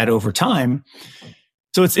inflate that over time.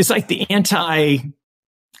 So it's like the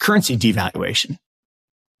anti-currency devaluation.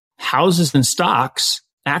 Houses and stocks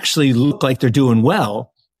actually look like they're doing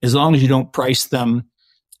well as long as you don't price them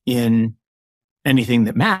in anything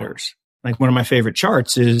that matters. Like one of my favorite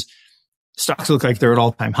charts is stocks look like they're at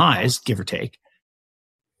all-time highs, give or take.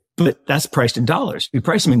 But that's priced in dollars. We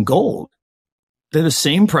price them in gold. They're the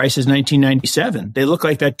same price as 1997. They look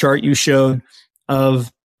like that chart you showed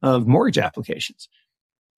of mortgage applications.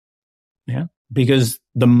 Yeah. Because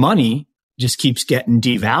the money just keeps getting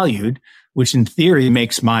devalued, which in theory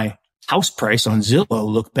makes my house price on Zillow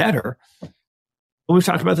look better. But we've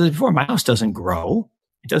talked about this before. My house doesn't grow.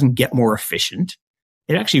 It doesn't get more efficient.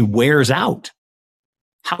 It actually wears out.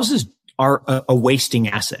 Houses are a wasting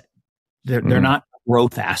asset. They're not a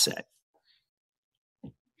growth asset.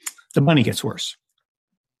 The money gets worse.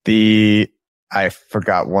 I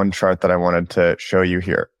forgot one chart that I wanted to show you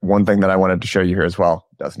here. One thing that I wanted to show you here as well.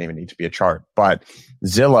 Doesn't even need to be a chart, but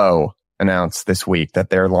Zillow announced this week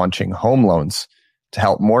that they're launching home loans to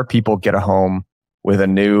help more people get a home with a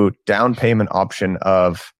new down payment option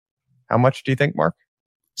of how much do you think, Mark?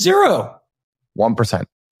 0. 1%.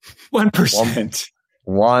 1%.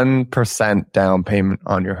 1% down payment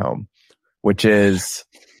on your home, which is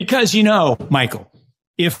because, Michael,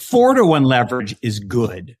 if 4-to-1 leverage is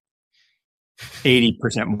good,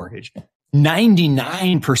 80% mortgage,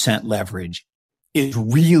 99% leverage is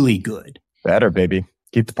really good. Better, baby.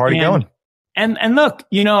 Keep the party going. And look,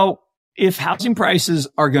 if housing prices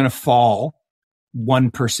are going to fall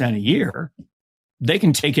 1% a year, they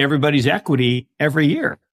can take everybody's equity every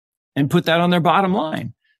year and put that on their bottom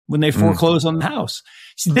line when they foreclose on the house.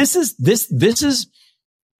 See, this is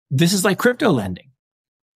like crypto lending,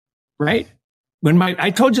 right? When I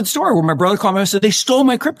told you the story where my brother called me and said, they stole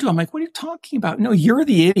my crypto. I'm like, what are you talking about? No, you're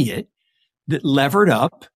the idiot that levered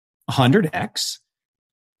up 100x.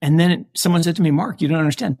 And then someone said to me, Mark, you don't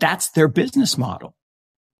understand. That's their business model.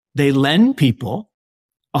 They lend people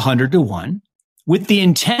 100-to-1 with the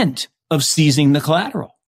intent of seizing the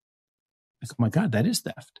collateral. I go, oh my God, that is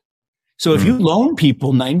theft. So if you loan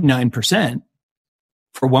people 99%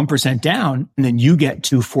 for 1% down, and then you get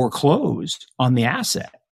to foreclose on the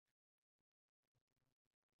asset,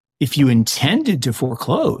 if you intended to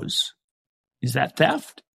foreclose, is that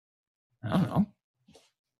theft? I don't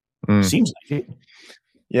know. Seems like it.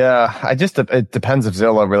 Yeah, it depends if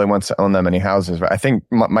Zillow really wants to own that many houses. I think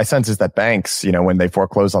my sense is that banks, when they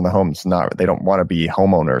foreclose on the homes, they don't want to be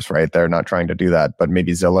homeowners, right? They're not trying to do that, but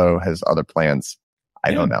maybe Zillow has other plans.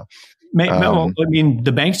 I don't know.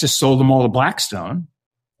 The banks just sold them all to Blackstone.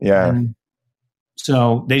 Yeah.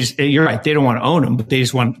 So you're right. They don't want to own them, but they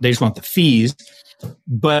just want the fees.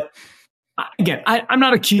 But again, I'm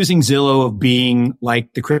not accusing Zillow of being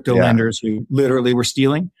like the crypto lenders who literally were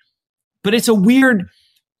stealing, but it's a weird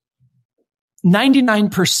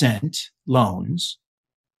 99% loans.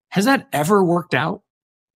 Has that ever worked out?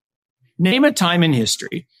 Name a time in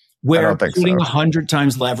history where putting 100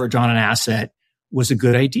 times leverage on an asset was a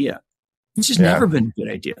good idea. It's just never been a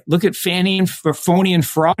good idea. Look at phony and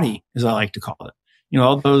fraudy, as I like to call it.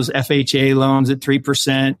 All those FHA loans at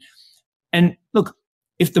 3%. And look,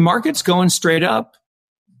 if the market's going straight up,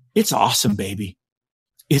 it's awesome, baby.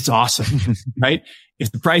 It's awesome, right?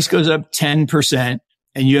 If the price goes up 10%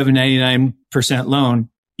 and you have a 99% loan,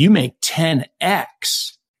 you make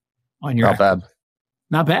 10x on your equity.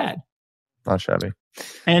 Not bad. Not shabby.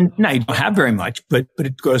 And now you don't have very much, but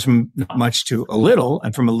it goes from not much to a little,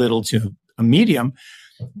 and from a little to a medium.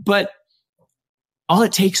 But all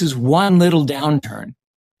it takes is one little downturn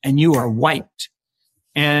and you are wiped.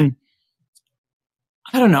 And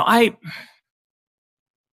I don't know.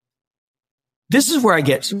 This is where I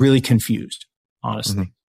get really confused,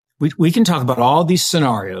 honestly. We can talk about all these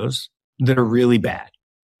scenarios that are really bad,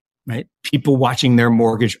 right? People watching their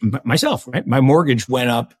mortgage, myself, right? My mortgage went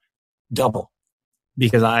up double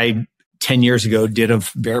because I 10 years ago did a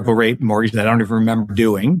variable rate mortgage that I don't even remember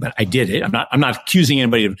doing, but I did it. I'm not accusing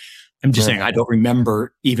anybody of, I'm just saying I don't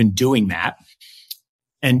remember even doing that.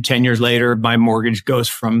 And 10 years later, my mortgage goes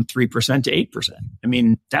from 3% to 8%. I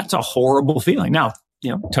mean, that's a horrible feeling. Now,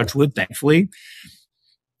 touch wood, thankfully,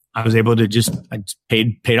 I was able to I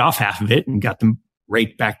paid off half of it and got the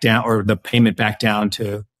rate back down, or the payment back down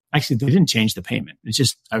to, actually, they didn't change the payment. It's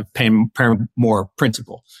just, I was paying more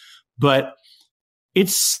principal. But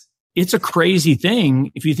it's a crazy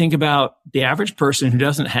thing if you think about the average person who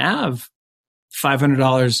doesn't have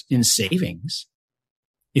 $500 in savings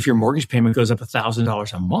if your mortgage payment goes up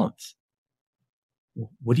 $1,000 a month.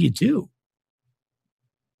 What do you do?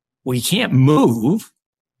 Well, you can't move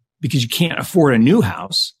because you can't afford a new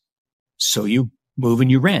house. So you move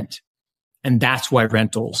and you rent. And that's why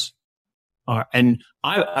rentals are. And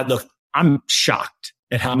I look, I'm shocked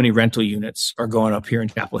at how many rental units are going up here in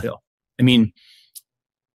Chapel Hill. I mean,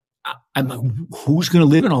 I'm like, who's going to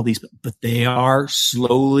live in all these? But they are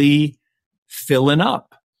slowly filling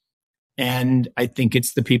up. And I think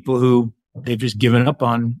it's the people who they've just given up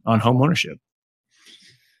on home ownership.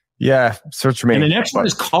 Yeah. Search me. And the next one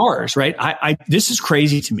is cars, right? This is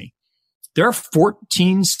crazy to me. There are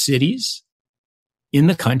 14 cities in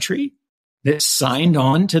the country that signed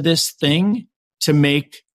on to this thing to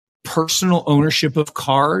make personal ownership of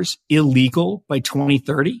cars illegal by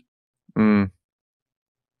 2030. Are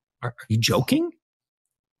you joking?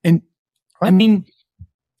 And I mean,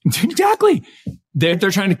 exactly. They're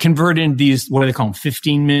trying to convert in these, what do they call them?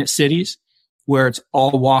 15-minute cities where it's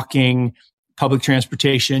all walking, public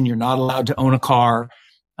transportation. You're not allowed to own a car.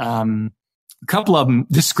 A couple of them,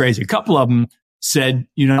 this is crazy. A couple of them said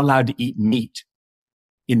you're not allowed to eat meat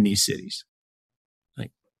in these cities.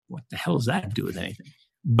 Like, what the hell does that have to do with anything?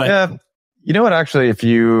 But yeah, you know what? Actually, if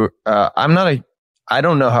you, I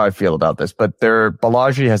don't know how I feel about this, but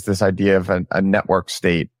Balaji has this idea of a network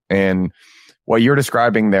state, and what you're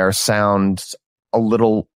describing there sounds a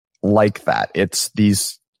little like that. It's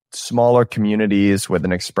these smaller communities with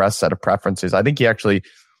an express set of preferences. I think he actually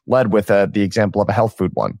led with the example of a health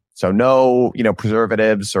food one. So no,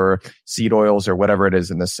 preservatives or seed oils or whatever it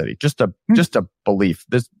is in this city. Just a belief.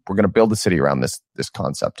 We're going to build a city around this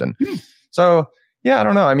concept. And so, yeah, I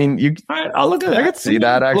don't know. I mean, all right, I'll look at that. I could see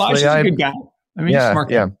that actually. A good guy. I mean,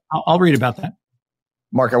 yeah. I'll read about that.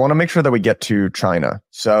 Mark, I want to make sure that we get to China.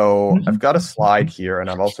 So I've got a slide here, and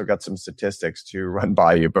I've also got some statistics to run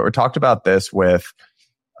by you. But we talked about this with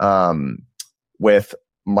Michael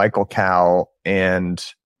Cow and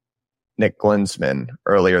Nick Glinsman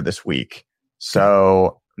earlier this week.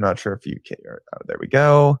 So I'm not sure if you can. Oh, there we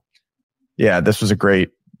go. Yeah, this was a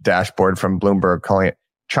great dashboard from Bloomberg calling it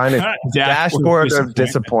China dashboard of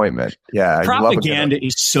disappointment. Yeah, propaganda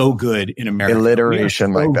is so good in America.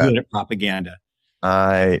 Alliteration like that. Good at propaganda.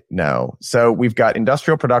 I know. So we've got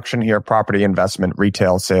industrial production here, property investment,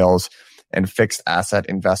 retail sales, and fixed asset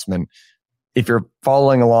investment. If you're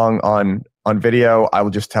following along on video, I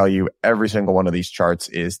will just tell you every single one of these charts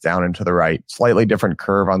is down and to the right. Slightly different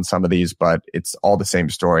curve on some of these, but it's all the same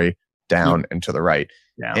story, down and to the right.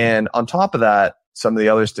 Yeah. And on top of that, some of the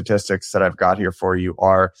other statistics that I've got here for you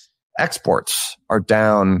are exports are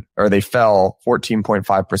down, or they fell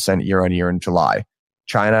 14.5% year on year in July.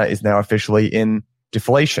 China is now officially in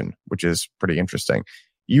deflation, which is pretty interesting.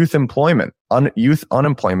 Youth employment, youth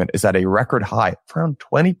unemployment is at a record high, around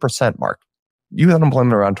 20%, Mark. Youth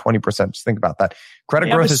unemployment around 20%. Just think about that. Credit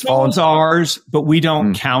growth has fallen. Ours, but we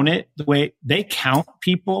don't count it the way they count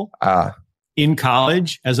people in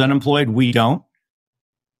college as unemployed. We don't,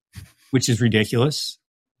 which is ridiculous.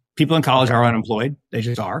 People in college are unemployed; they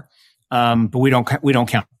just are, but we don't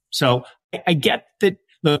count. So I get that.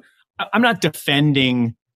 Look, I'm not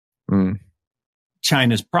defending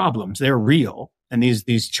China's problems; they're real, and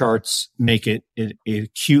these charts make it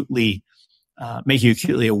acutely make you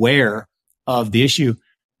acutely aware of the issue.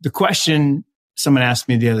 The question someone asked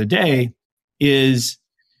me the other day is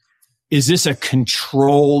this a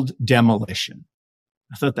controlled demolition?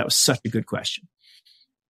 I thought that was such a good question,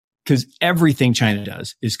 because everything China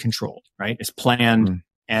does is controlled, right? It's planned.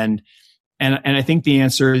 And I think the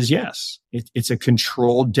answer is yes. It's a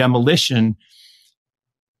controlled demolition.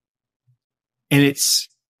 And it's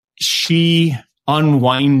Xi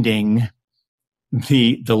unwinding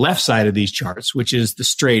the left side of these charts, which is the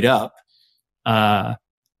straight up,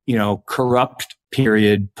 corrupt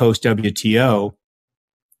period post WTO,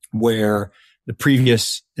 where the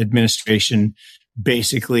previous administration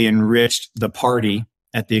basically enriched the party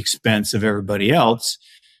at the expense of everybody else.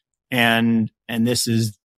 And this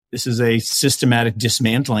is a systematic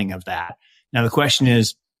dismantling of that. Now, the question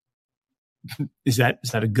is that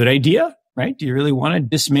a good idea, right? Do you really want to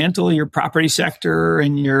dismantle your property sector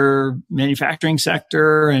and your manufacturing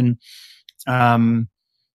sector? And,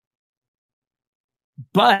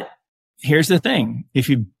 but here's the thing. If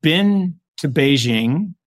you've been to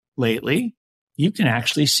Beijing lately, you can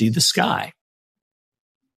actually see the sky.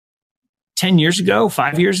 10 years ago,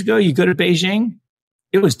 5 years ago, you go to Beijing,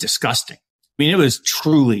 it was disgusting. I mean, it was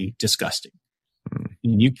truly disgusting.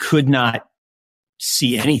 You could not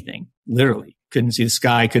see anything, literally. Couldn't see the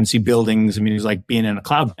sky, couldn't see buildings. I mean, it was like being in a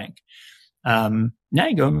cloud bank. Now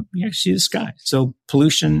you go, you actually see the sky. So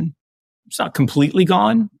pollution It's not completely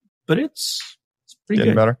gone, but it's pretty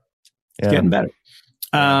getting good. Better. Yeah. It's getting better.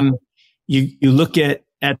 You look at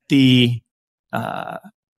the,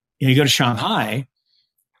 you go to Shanghai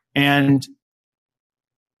and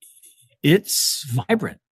it's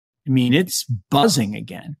vibrant. I mean, it's buzzing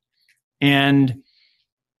again. And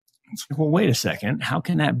it's like, well, wait a second. How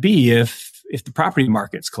can that be if the property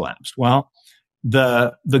market's collapsed? Well,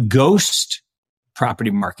 the ghost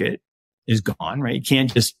property market is gone, right? You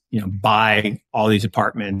can't just, buy all these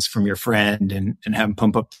apartments from your friend and have them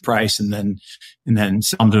pump up the price and then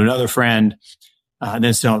sell them to another friend, and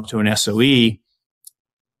then sell them to an SOE. You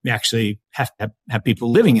actually have to have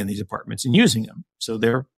people living in these apartments and using them. So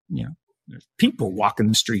there's people walking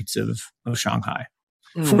the streets of Shanghai.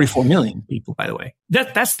 44 million people, by the way.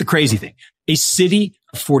 That's the crazy thing. A city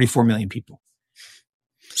of 44 million people.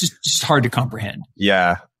 Just hard to comprehend.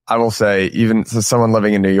 Yeah. I will say, even so, someone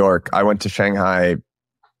living in New York, I went to Shanghai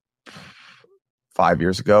 5,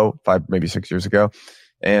 maybe 6 years ago.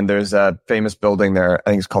 And there's a famous building there. I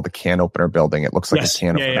think it's called the Can Opener Building. It looks like a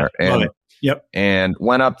can opener. Yeah. And, love it. Yep. And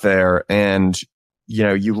went up there and,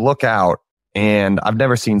 you look out and I've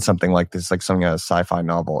never seen something like this, like something out of a sci-fi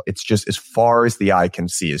novel. It's just as far as the eye can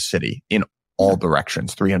see is city in all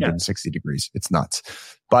directions, 360 degrees. It's nuts.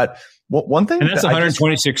 But one thing, and that's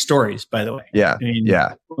 126 stories, by the way. Yeah. I mean,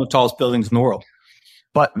 yeah. One of the tallest buildings in the world.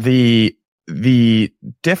 But the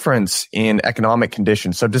difference in economic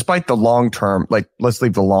conditions. So despite the long term, let's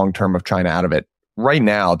leave the long term of China out of it. Right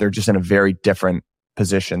now, they're just in a very different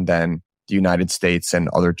position than the United States and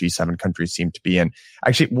other G7 countries seem to be in.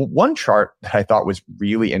 Actually, one chart that I thought was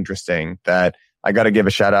really interesting that I got to give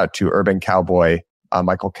a shout out to Urban Cowboy,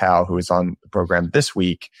 Michael Cow, who was on the program this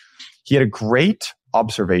week. He had a great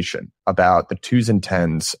observation about the 2s and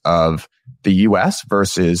 10s of the US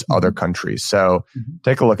versus other countries. So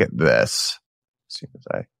take a look at this. Let's see if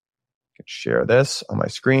I can share this on my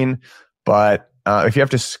screen. But if you have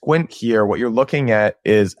to squint here, what you're looking at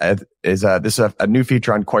is this is a new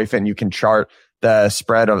feature on Koifin. You can chart the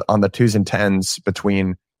spread on the 2s and 10s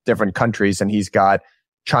between different countries. And he's got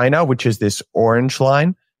China, which is this orange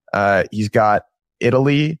line. He's got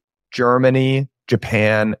Italy, Germany,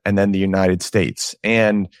 Japan, and then the United States.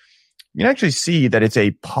 And you can actually see that it's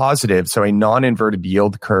a positive, so a non-inverted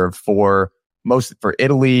yield curve for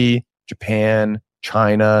Italy, Japan,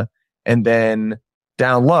 China, and then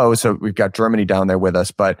down low. So we've got Germany down there with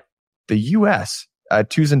us, but the US,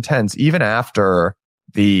 2s and 10s, even after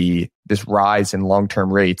this rise in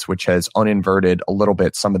long-term rates, which has uninverted a little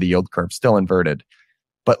bit, some of the yield curve still inverted.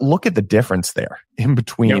 But look at the difference there in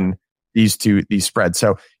between these spreads.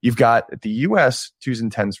 So you've got the US 2s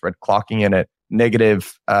and 10s spread clocking in at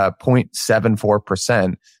negative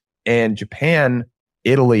 0.74%, and Japan,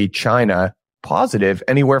 Italy, China positive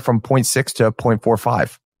anywhere from 0.6 to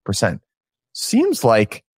 0.45%. Seems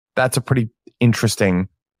like that's a pretty interesting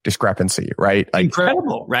discrepancy, right?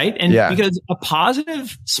 Incredible, right? And because a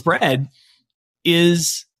positive spread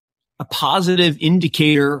is a positive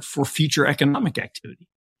indicator for future economic activity.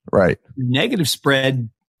 Right. Negative spread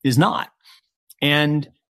is not. And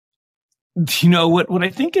what I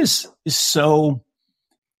think is so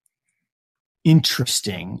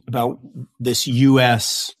interesting about this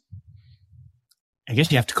US, I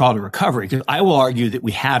guess you have to call it a recovery, because I will argue that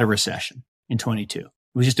we had a recession in 22. It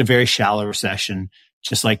was just a very shallow recession,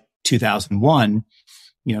 just like 2001,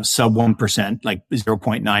 sub 1%, like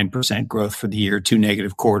 0.9% growth for the year, 2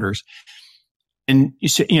 negative quarters. And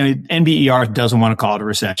NBER doesn't want to call it a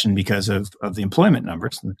recession because of the employment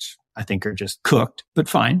numbers, which I think are just cooked, but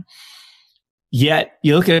fine. Yet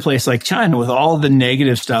you look at a place like China with all the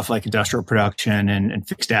negative stuff like industrial production and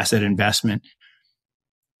fixed asset investment,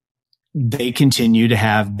 they continue to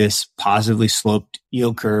have this positively sloped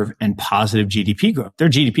yield curve and positive GDP growth. Their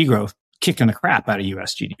GDP growth kicking the crap out of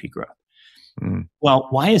US GDP growth. Well,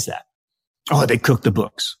 why is that? Oh, they cook the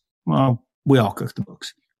books. Well, we all cook the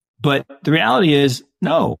books. But the reality is,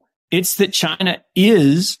 no, it's that China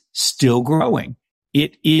is still growing.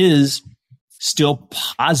 It is still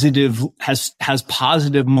positive, has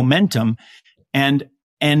positive momentum, and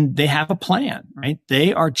they have a plan, right?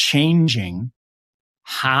 They are changing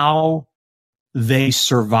how they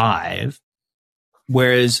survive.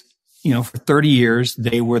 Whereas, for 30 years,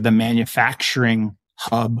 they were the manufacturing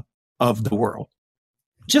hub of the world,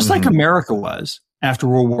 just like America was after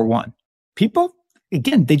World War I. People,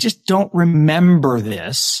 again, they just don't remember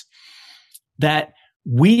this, that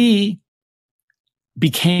we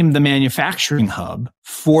became the manufacturing hub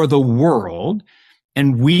for the world.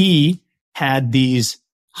 And we had these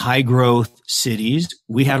high growth cities.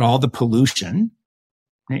 We had all the pollution.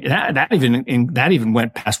 That even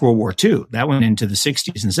went past World War II. That went into the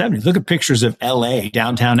 60s and 70s. Look at pictures of LA,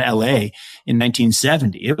 downtown LA in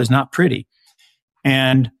 1970. It was not pretty.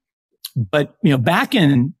 But back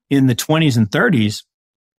in the 20s and 30s,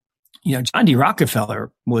 John D.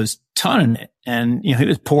 Rockefeller was tonning it, and he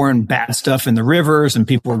was pouring bad stuff in the rivers, and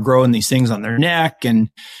people were growing these things on their neck and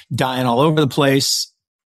dying all over the place.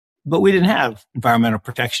 But we didn't have Environmental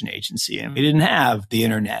Protection Agency, and we didn't have the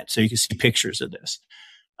internet, so you can see pictures of this.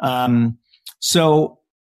 So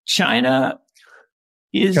China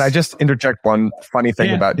is. Can I just interject one funny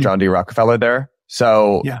thing about John D. Rockefeller there?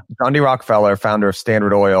 So John D. Rockefeller, founder of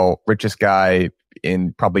Standard Oil, richest guy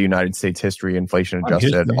in probably United States history, inflation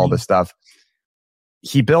adjusted, all this stuff.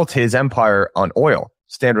 He built his empire on oil,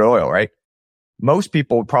 Standard Oil, right? Most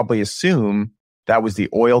people would probably assume that was the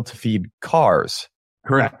oil to feed cars.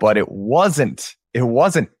 Correct. But it wasn't. It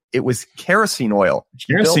was kerosene oil.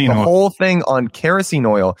 He built the whole thing on kerosene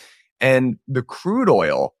oil, and the crude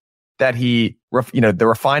oil that the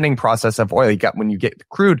refining process of oil, when you get the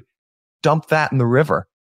crude, dump that in the river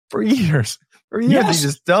for years. For years, he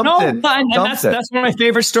just dumped it. That's one of my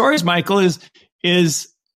favorite stories, Michael, is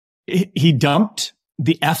he dumped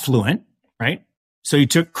the effluent, right? So he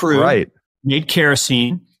took crude, made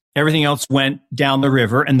kerosene, everything else went down the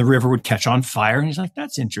river, and the river would catch on fire. And he's like,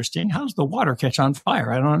 that's interesting. How does the water catch on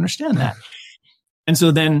fire? I don't understand that. And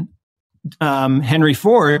so then Henry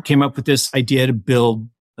Ford came up with this idea to build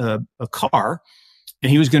a car, and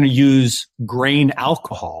he was going to use grain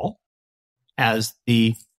alcohol as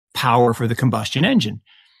the power for the combustion engine.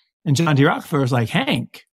 And John D. Rockefeller was like,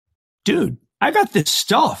 Hank, dude, I got this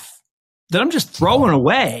stuff that I'm just throwing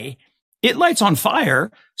away. It lights on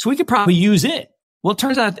fire, so we could probably use it. Well, it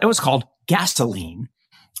turns out it was called gasoline.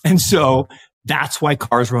 And so that's why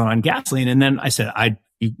cars run on gasoline. And then I said,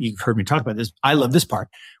 you've heard me talk about this. I love this part,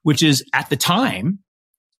 which is at the time,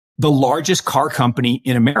 the largest car company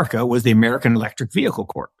in America was the American Electric Vehicle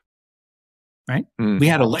Corp. Right? We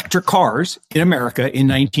had electric cars in America in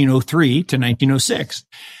 1903 to 1906.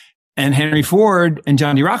 And Henry Ford and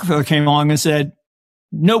John D. Rockefeller came along and said,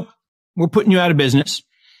 nope, we're putting you out of business,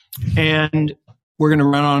 and we're going to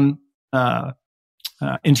run on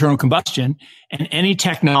internal combustion, and any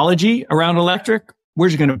technology around electric, we're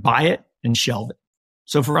just going to buy it and shelve it.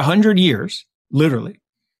 So for 100 years, literally,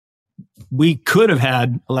 we could have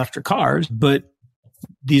had electric cars, but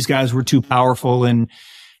these guys were too powerful and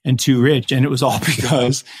too rich. And it was all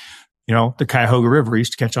because, the Cuyahoga River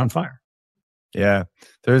used to catch on fire. Yeah.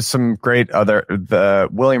 There's some great the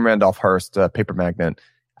William Randolph Hearst, paper magnate,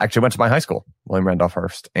 actually went to my high school, William Randolph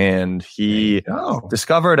Hearst. And he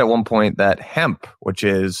discovered at one point that hemp, which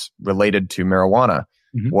is related to marijuana,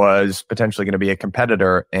 was potentially going to be a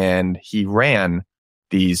competitor. And he ran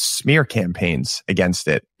these smear campaigns against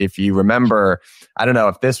it. If you remember, I don't know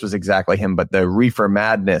if this was exactly him, but the Reefer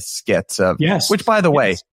Madness skits of, which by the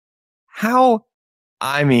way,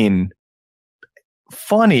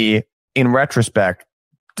 funny in retrospect,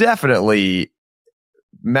 definitely,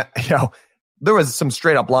 there was some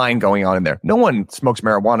straight up lying going on in there. No one smokes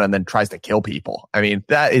marijuana and then tries to kill people. I mean,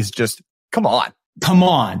 that is just, come on.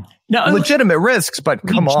 No, legitimate risks, but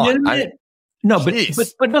come on.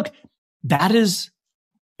 But look, that is,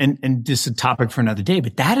 and this is a topic for another day,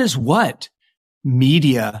 but that is what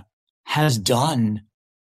media has done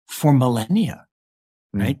for millennia,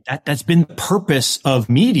 right? That's been the purpose of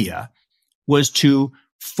media, was to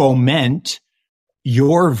foment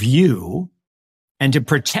your view and to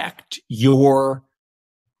protect your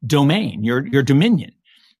domain, your dominion.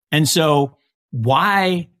 And so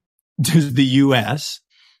why does the U.S.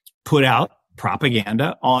 put out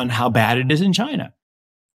propaganda on how bad it is in China?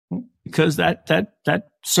 Because that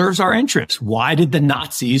serves our interests. Why did the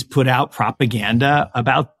Nazis put out propaganda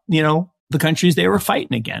about, the countries they were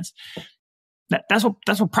fighting against? That's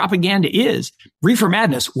what propaganda is. Reefer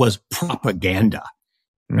Madness was propaganda,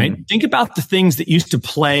 right? Think about the things that used to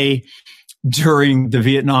play during the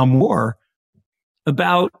Vietnam War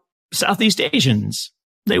about Southeast Asians.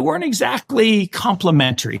 They weren't exactly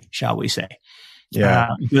complimentary, shall we say. Yeah.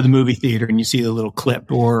 You go to the movie theater and you see the little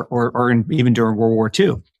clip, or even during World War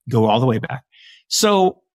II, go all the way back.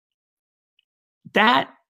 So that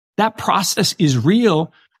process is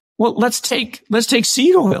real. Well, let's take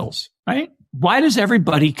seed oils, right? Why does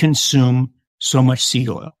everybody consume so much seed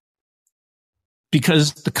oil?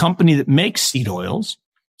 Because the company that makes seed oils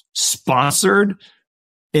sponsored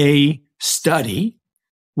a study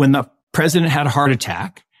when the president had a heart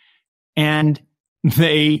attack, and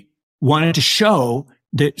they wanted to show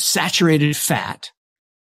that saturated fat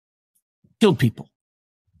killed people.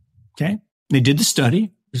 Okay. They did the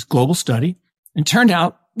study, this global study, and turned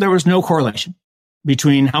out there was no correlation.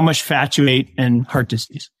 between how much fat you ate and heart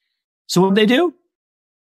disease. So what did they do?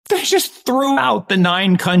 They just threw out the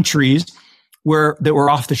 9 countries that were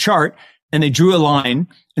off the chart, and they drew a line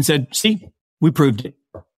and said, see, we proved it.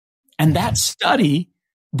 And that study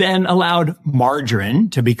then allowed margarine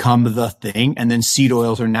to become the thing. And then seed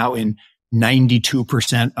oils are now in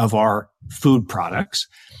 92% of our food products.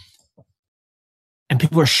 And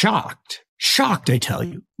people are shocked, I tell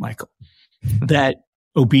you, Michael, that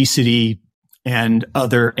obesity and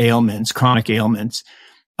other ailments, chronic ailments.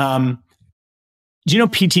 Do you know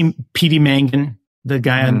P.D. Mangan, the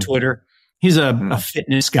guy on Twitter? He's a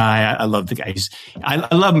fitness guy. I love the guy.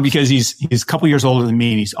 I love him because he's a couple years older than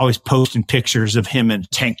me, and he's always posting pictures of him in a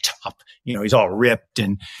tank top. You know, he's all ripped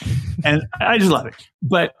and I just love it.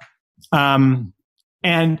 But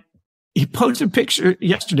and he posted a picture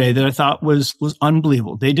yesterday that I thought was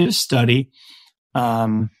unbelievable. They did a study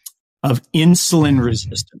of insulin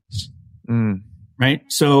resistance. Right?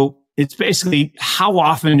 So it's basically how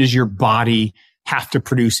often does your body have to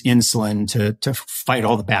produce insulin to fight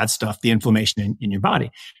all the bad stuff, the inflammation in your body.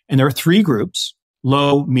 And there are 3 groups,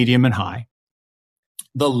 low, medium, and high.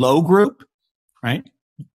 The low group, right,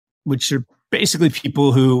 which are basically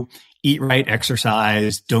people who eat right,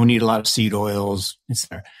 exercise, don't eat a lot of seed oils,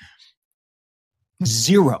 etc.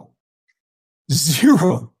 Zero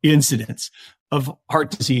incidence of heart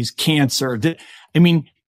disease, cancer. I mean,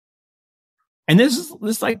 and this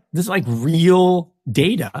is like real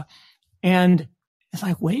data. And it's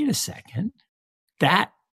like, wait a second,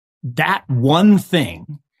 that one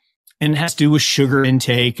thing, and it has to do with sugar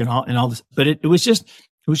intake and all this, but it was just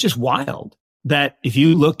wild that if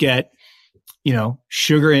you look at, you know,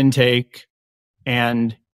 sugar intake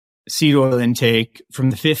and seed oil intake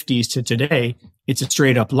from the 50s to today, it's a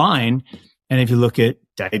straight up line. And if you look at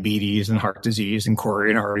diabetes and heart disease and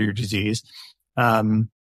coronary artery disease,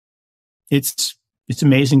 it's an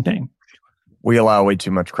amazing thing. We allow way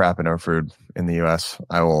too much crap in our food in the U.S.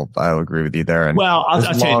 I'll agree with you there. And well,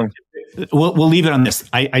 I'll tell you, we'll leave it on this.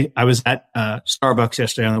 I was at Starbucks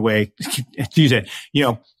yesterday on the way Tuesday. You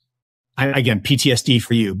know, again, PTSD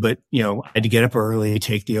for you, but you know, I had to get up early,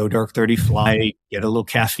 take the Dark 30 flight, get a little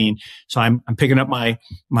caffeine. So I'm picking up my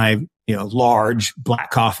large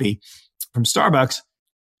black coffee from Starbucks,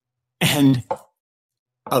 and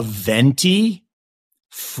a venti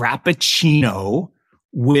frappuccino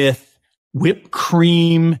with whipped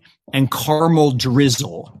cream and caramel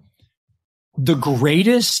drizzle. The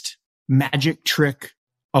greatest magic trick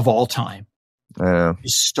of all time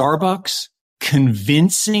is Starbucks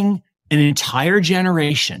convincing an entire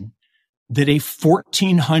generation that a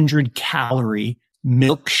 1,400 calorie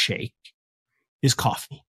milkshake is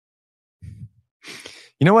coffee.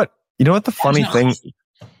 You know what the funny thing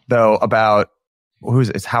though about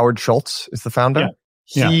it's Howard Schultz is the founder.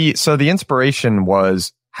 Yeah. So the inspiration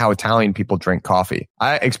was how Italian people drink coffee.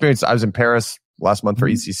 I was in Paris last month for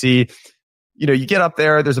ECC. You know, you get up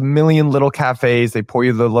there's a million little cafes. They pour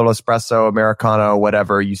you the little espresso, Americano,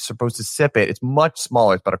 whatever. You're supposed to sip it. It's much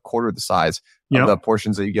smaller. It's about a quarter of the size of the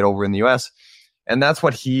portions that you get over in the US. And that's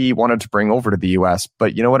what he wanted to bring over to the US.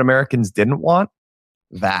 But you know what Americans didn't want?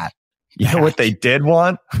 That. You know what they did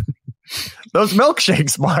want? Those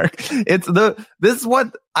milkshakes, Mark. This is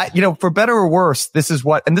what for better or worse, this is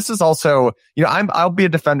what, and this is also, I'll be a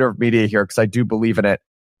defender of media here because I do believe in it.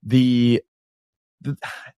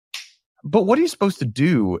 But what are you supposed to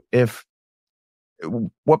do if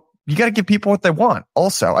you got to give people what they want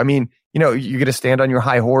also? I mean, you're going to stand on your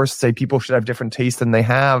high horse, say people should have different tastes than they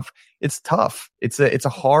have. It's tough. It's a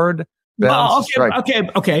hard balance.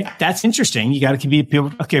 Okay. That's interesting. You got to keep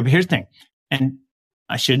people. Okay. But here's the thing. And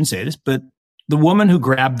I shouldn't say this, but the woman who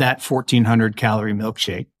grabbed that 1,400 calorie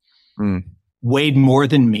milkshake weighed more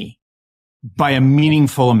than me by a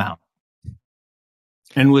meaningful amount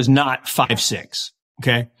and was not 5'6".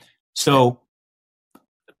 Okay. So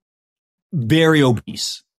very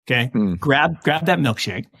obese. Okay. Grab that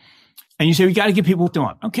milkshake. And you say, we got to give people what they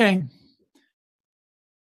want. Okay.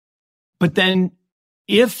 But then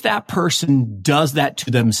if that person does that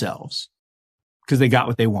to themselves because they got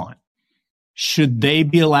what they want, should they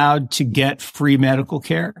be allowed to get free medical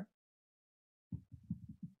care?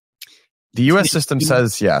 The U.S. system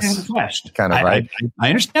says yes. Kind of, right? I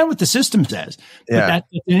understand what the system says. But that's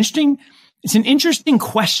interesting. It's an interesting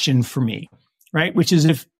question for me, right? Which is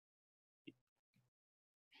if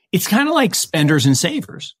it's kind of like spenders and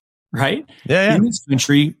savers, right? Yeah. In this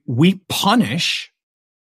country, we punish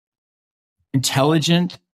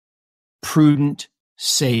intelligent, prudent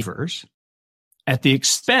savers at the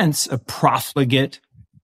expense of profligate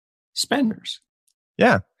spenders.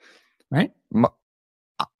 Yeah. Right?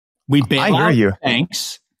 We bail out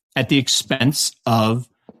banks at the expense of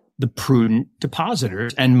the prudent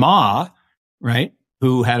depositors. And Ma, right,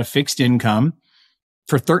 who had a fixed income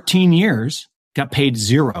for 13 years, got paid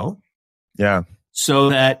zero. Yeah. So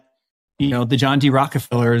that, the John D.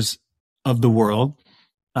 Rockefellers of the world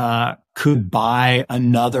could buy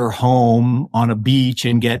another home on a beach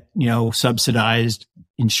and get, subsidized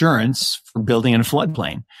insurance for building in a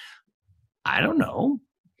floodplain. I don't know.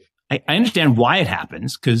 I understand why it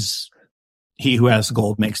happens, because he who has the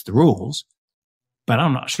gold makes the rules, but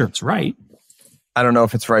I'm not sure it's right. I don't know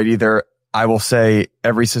if it's right either. I will say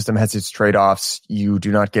every system has its trade-offs. You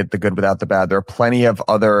do not get the good without the bad. There are plenty of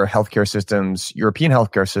other healthcare systems, European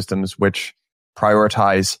healthcare systems, which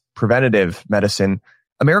prioritize preventative medicine.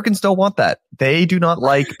 Americans don't want that. They do not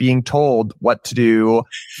like being told what to do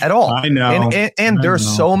at all. I know. And there are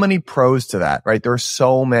so many pros to that, right? There are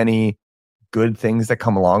so many good things that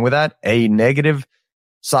come along with that. A negative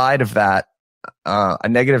side of that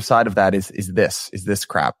is this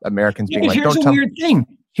crap. Americans being like, here's the weird thing.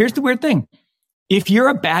 Here's the weird thing. If you're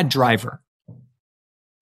a bad driver,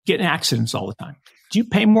 getting accidents all the time, do you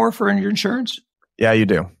pay more for your insurance? Yeah, you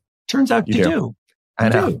do. Turns out you do. I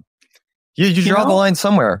know. You draw the line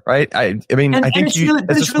somewhere, right? I mean, I think you,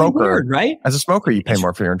 as a smoker, really weird, right? As a smoker, you pay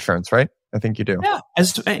more for your insurance, right? I think you do. Yeah.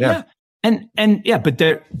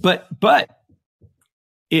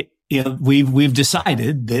 We've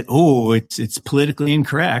decided that, it's politically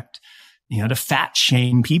incorrect, to fat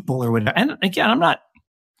shame people or whatever. And again, I'm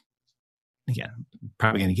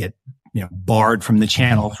probably going to get, barred from the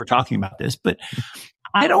channel for talking about this, but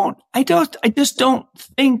I just don't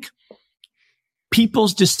think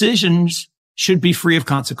people's decisions should be free of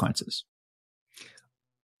consequences.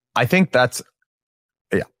 I think that's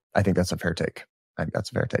a fair take.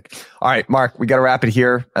 All right, Mark, we got to wrap it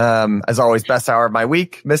here. As always, best hour of my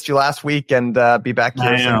week. Missed you last week, and be back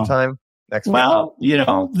here sometime next week.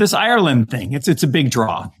 Well, this Ireland thing, it's a big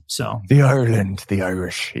draw. So the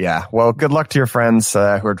Irish. Yeah. Well, good luck to your friends who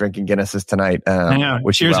are drinking Guinnesses tonight.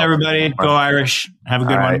 Cheers, everybody. Go Irish. Have a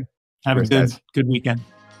good one. Have a good weekend.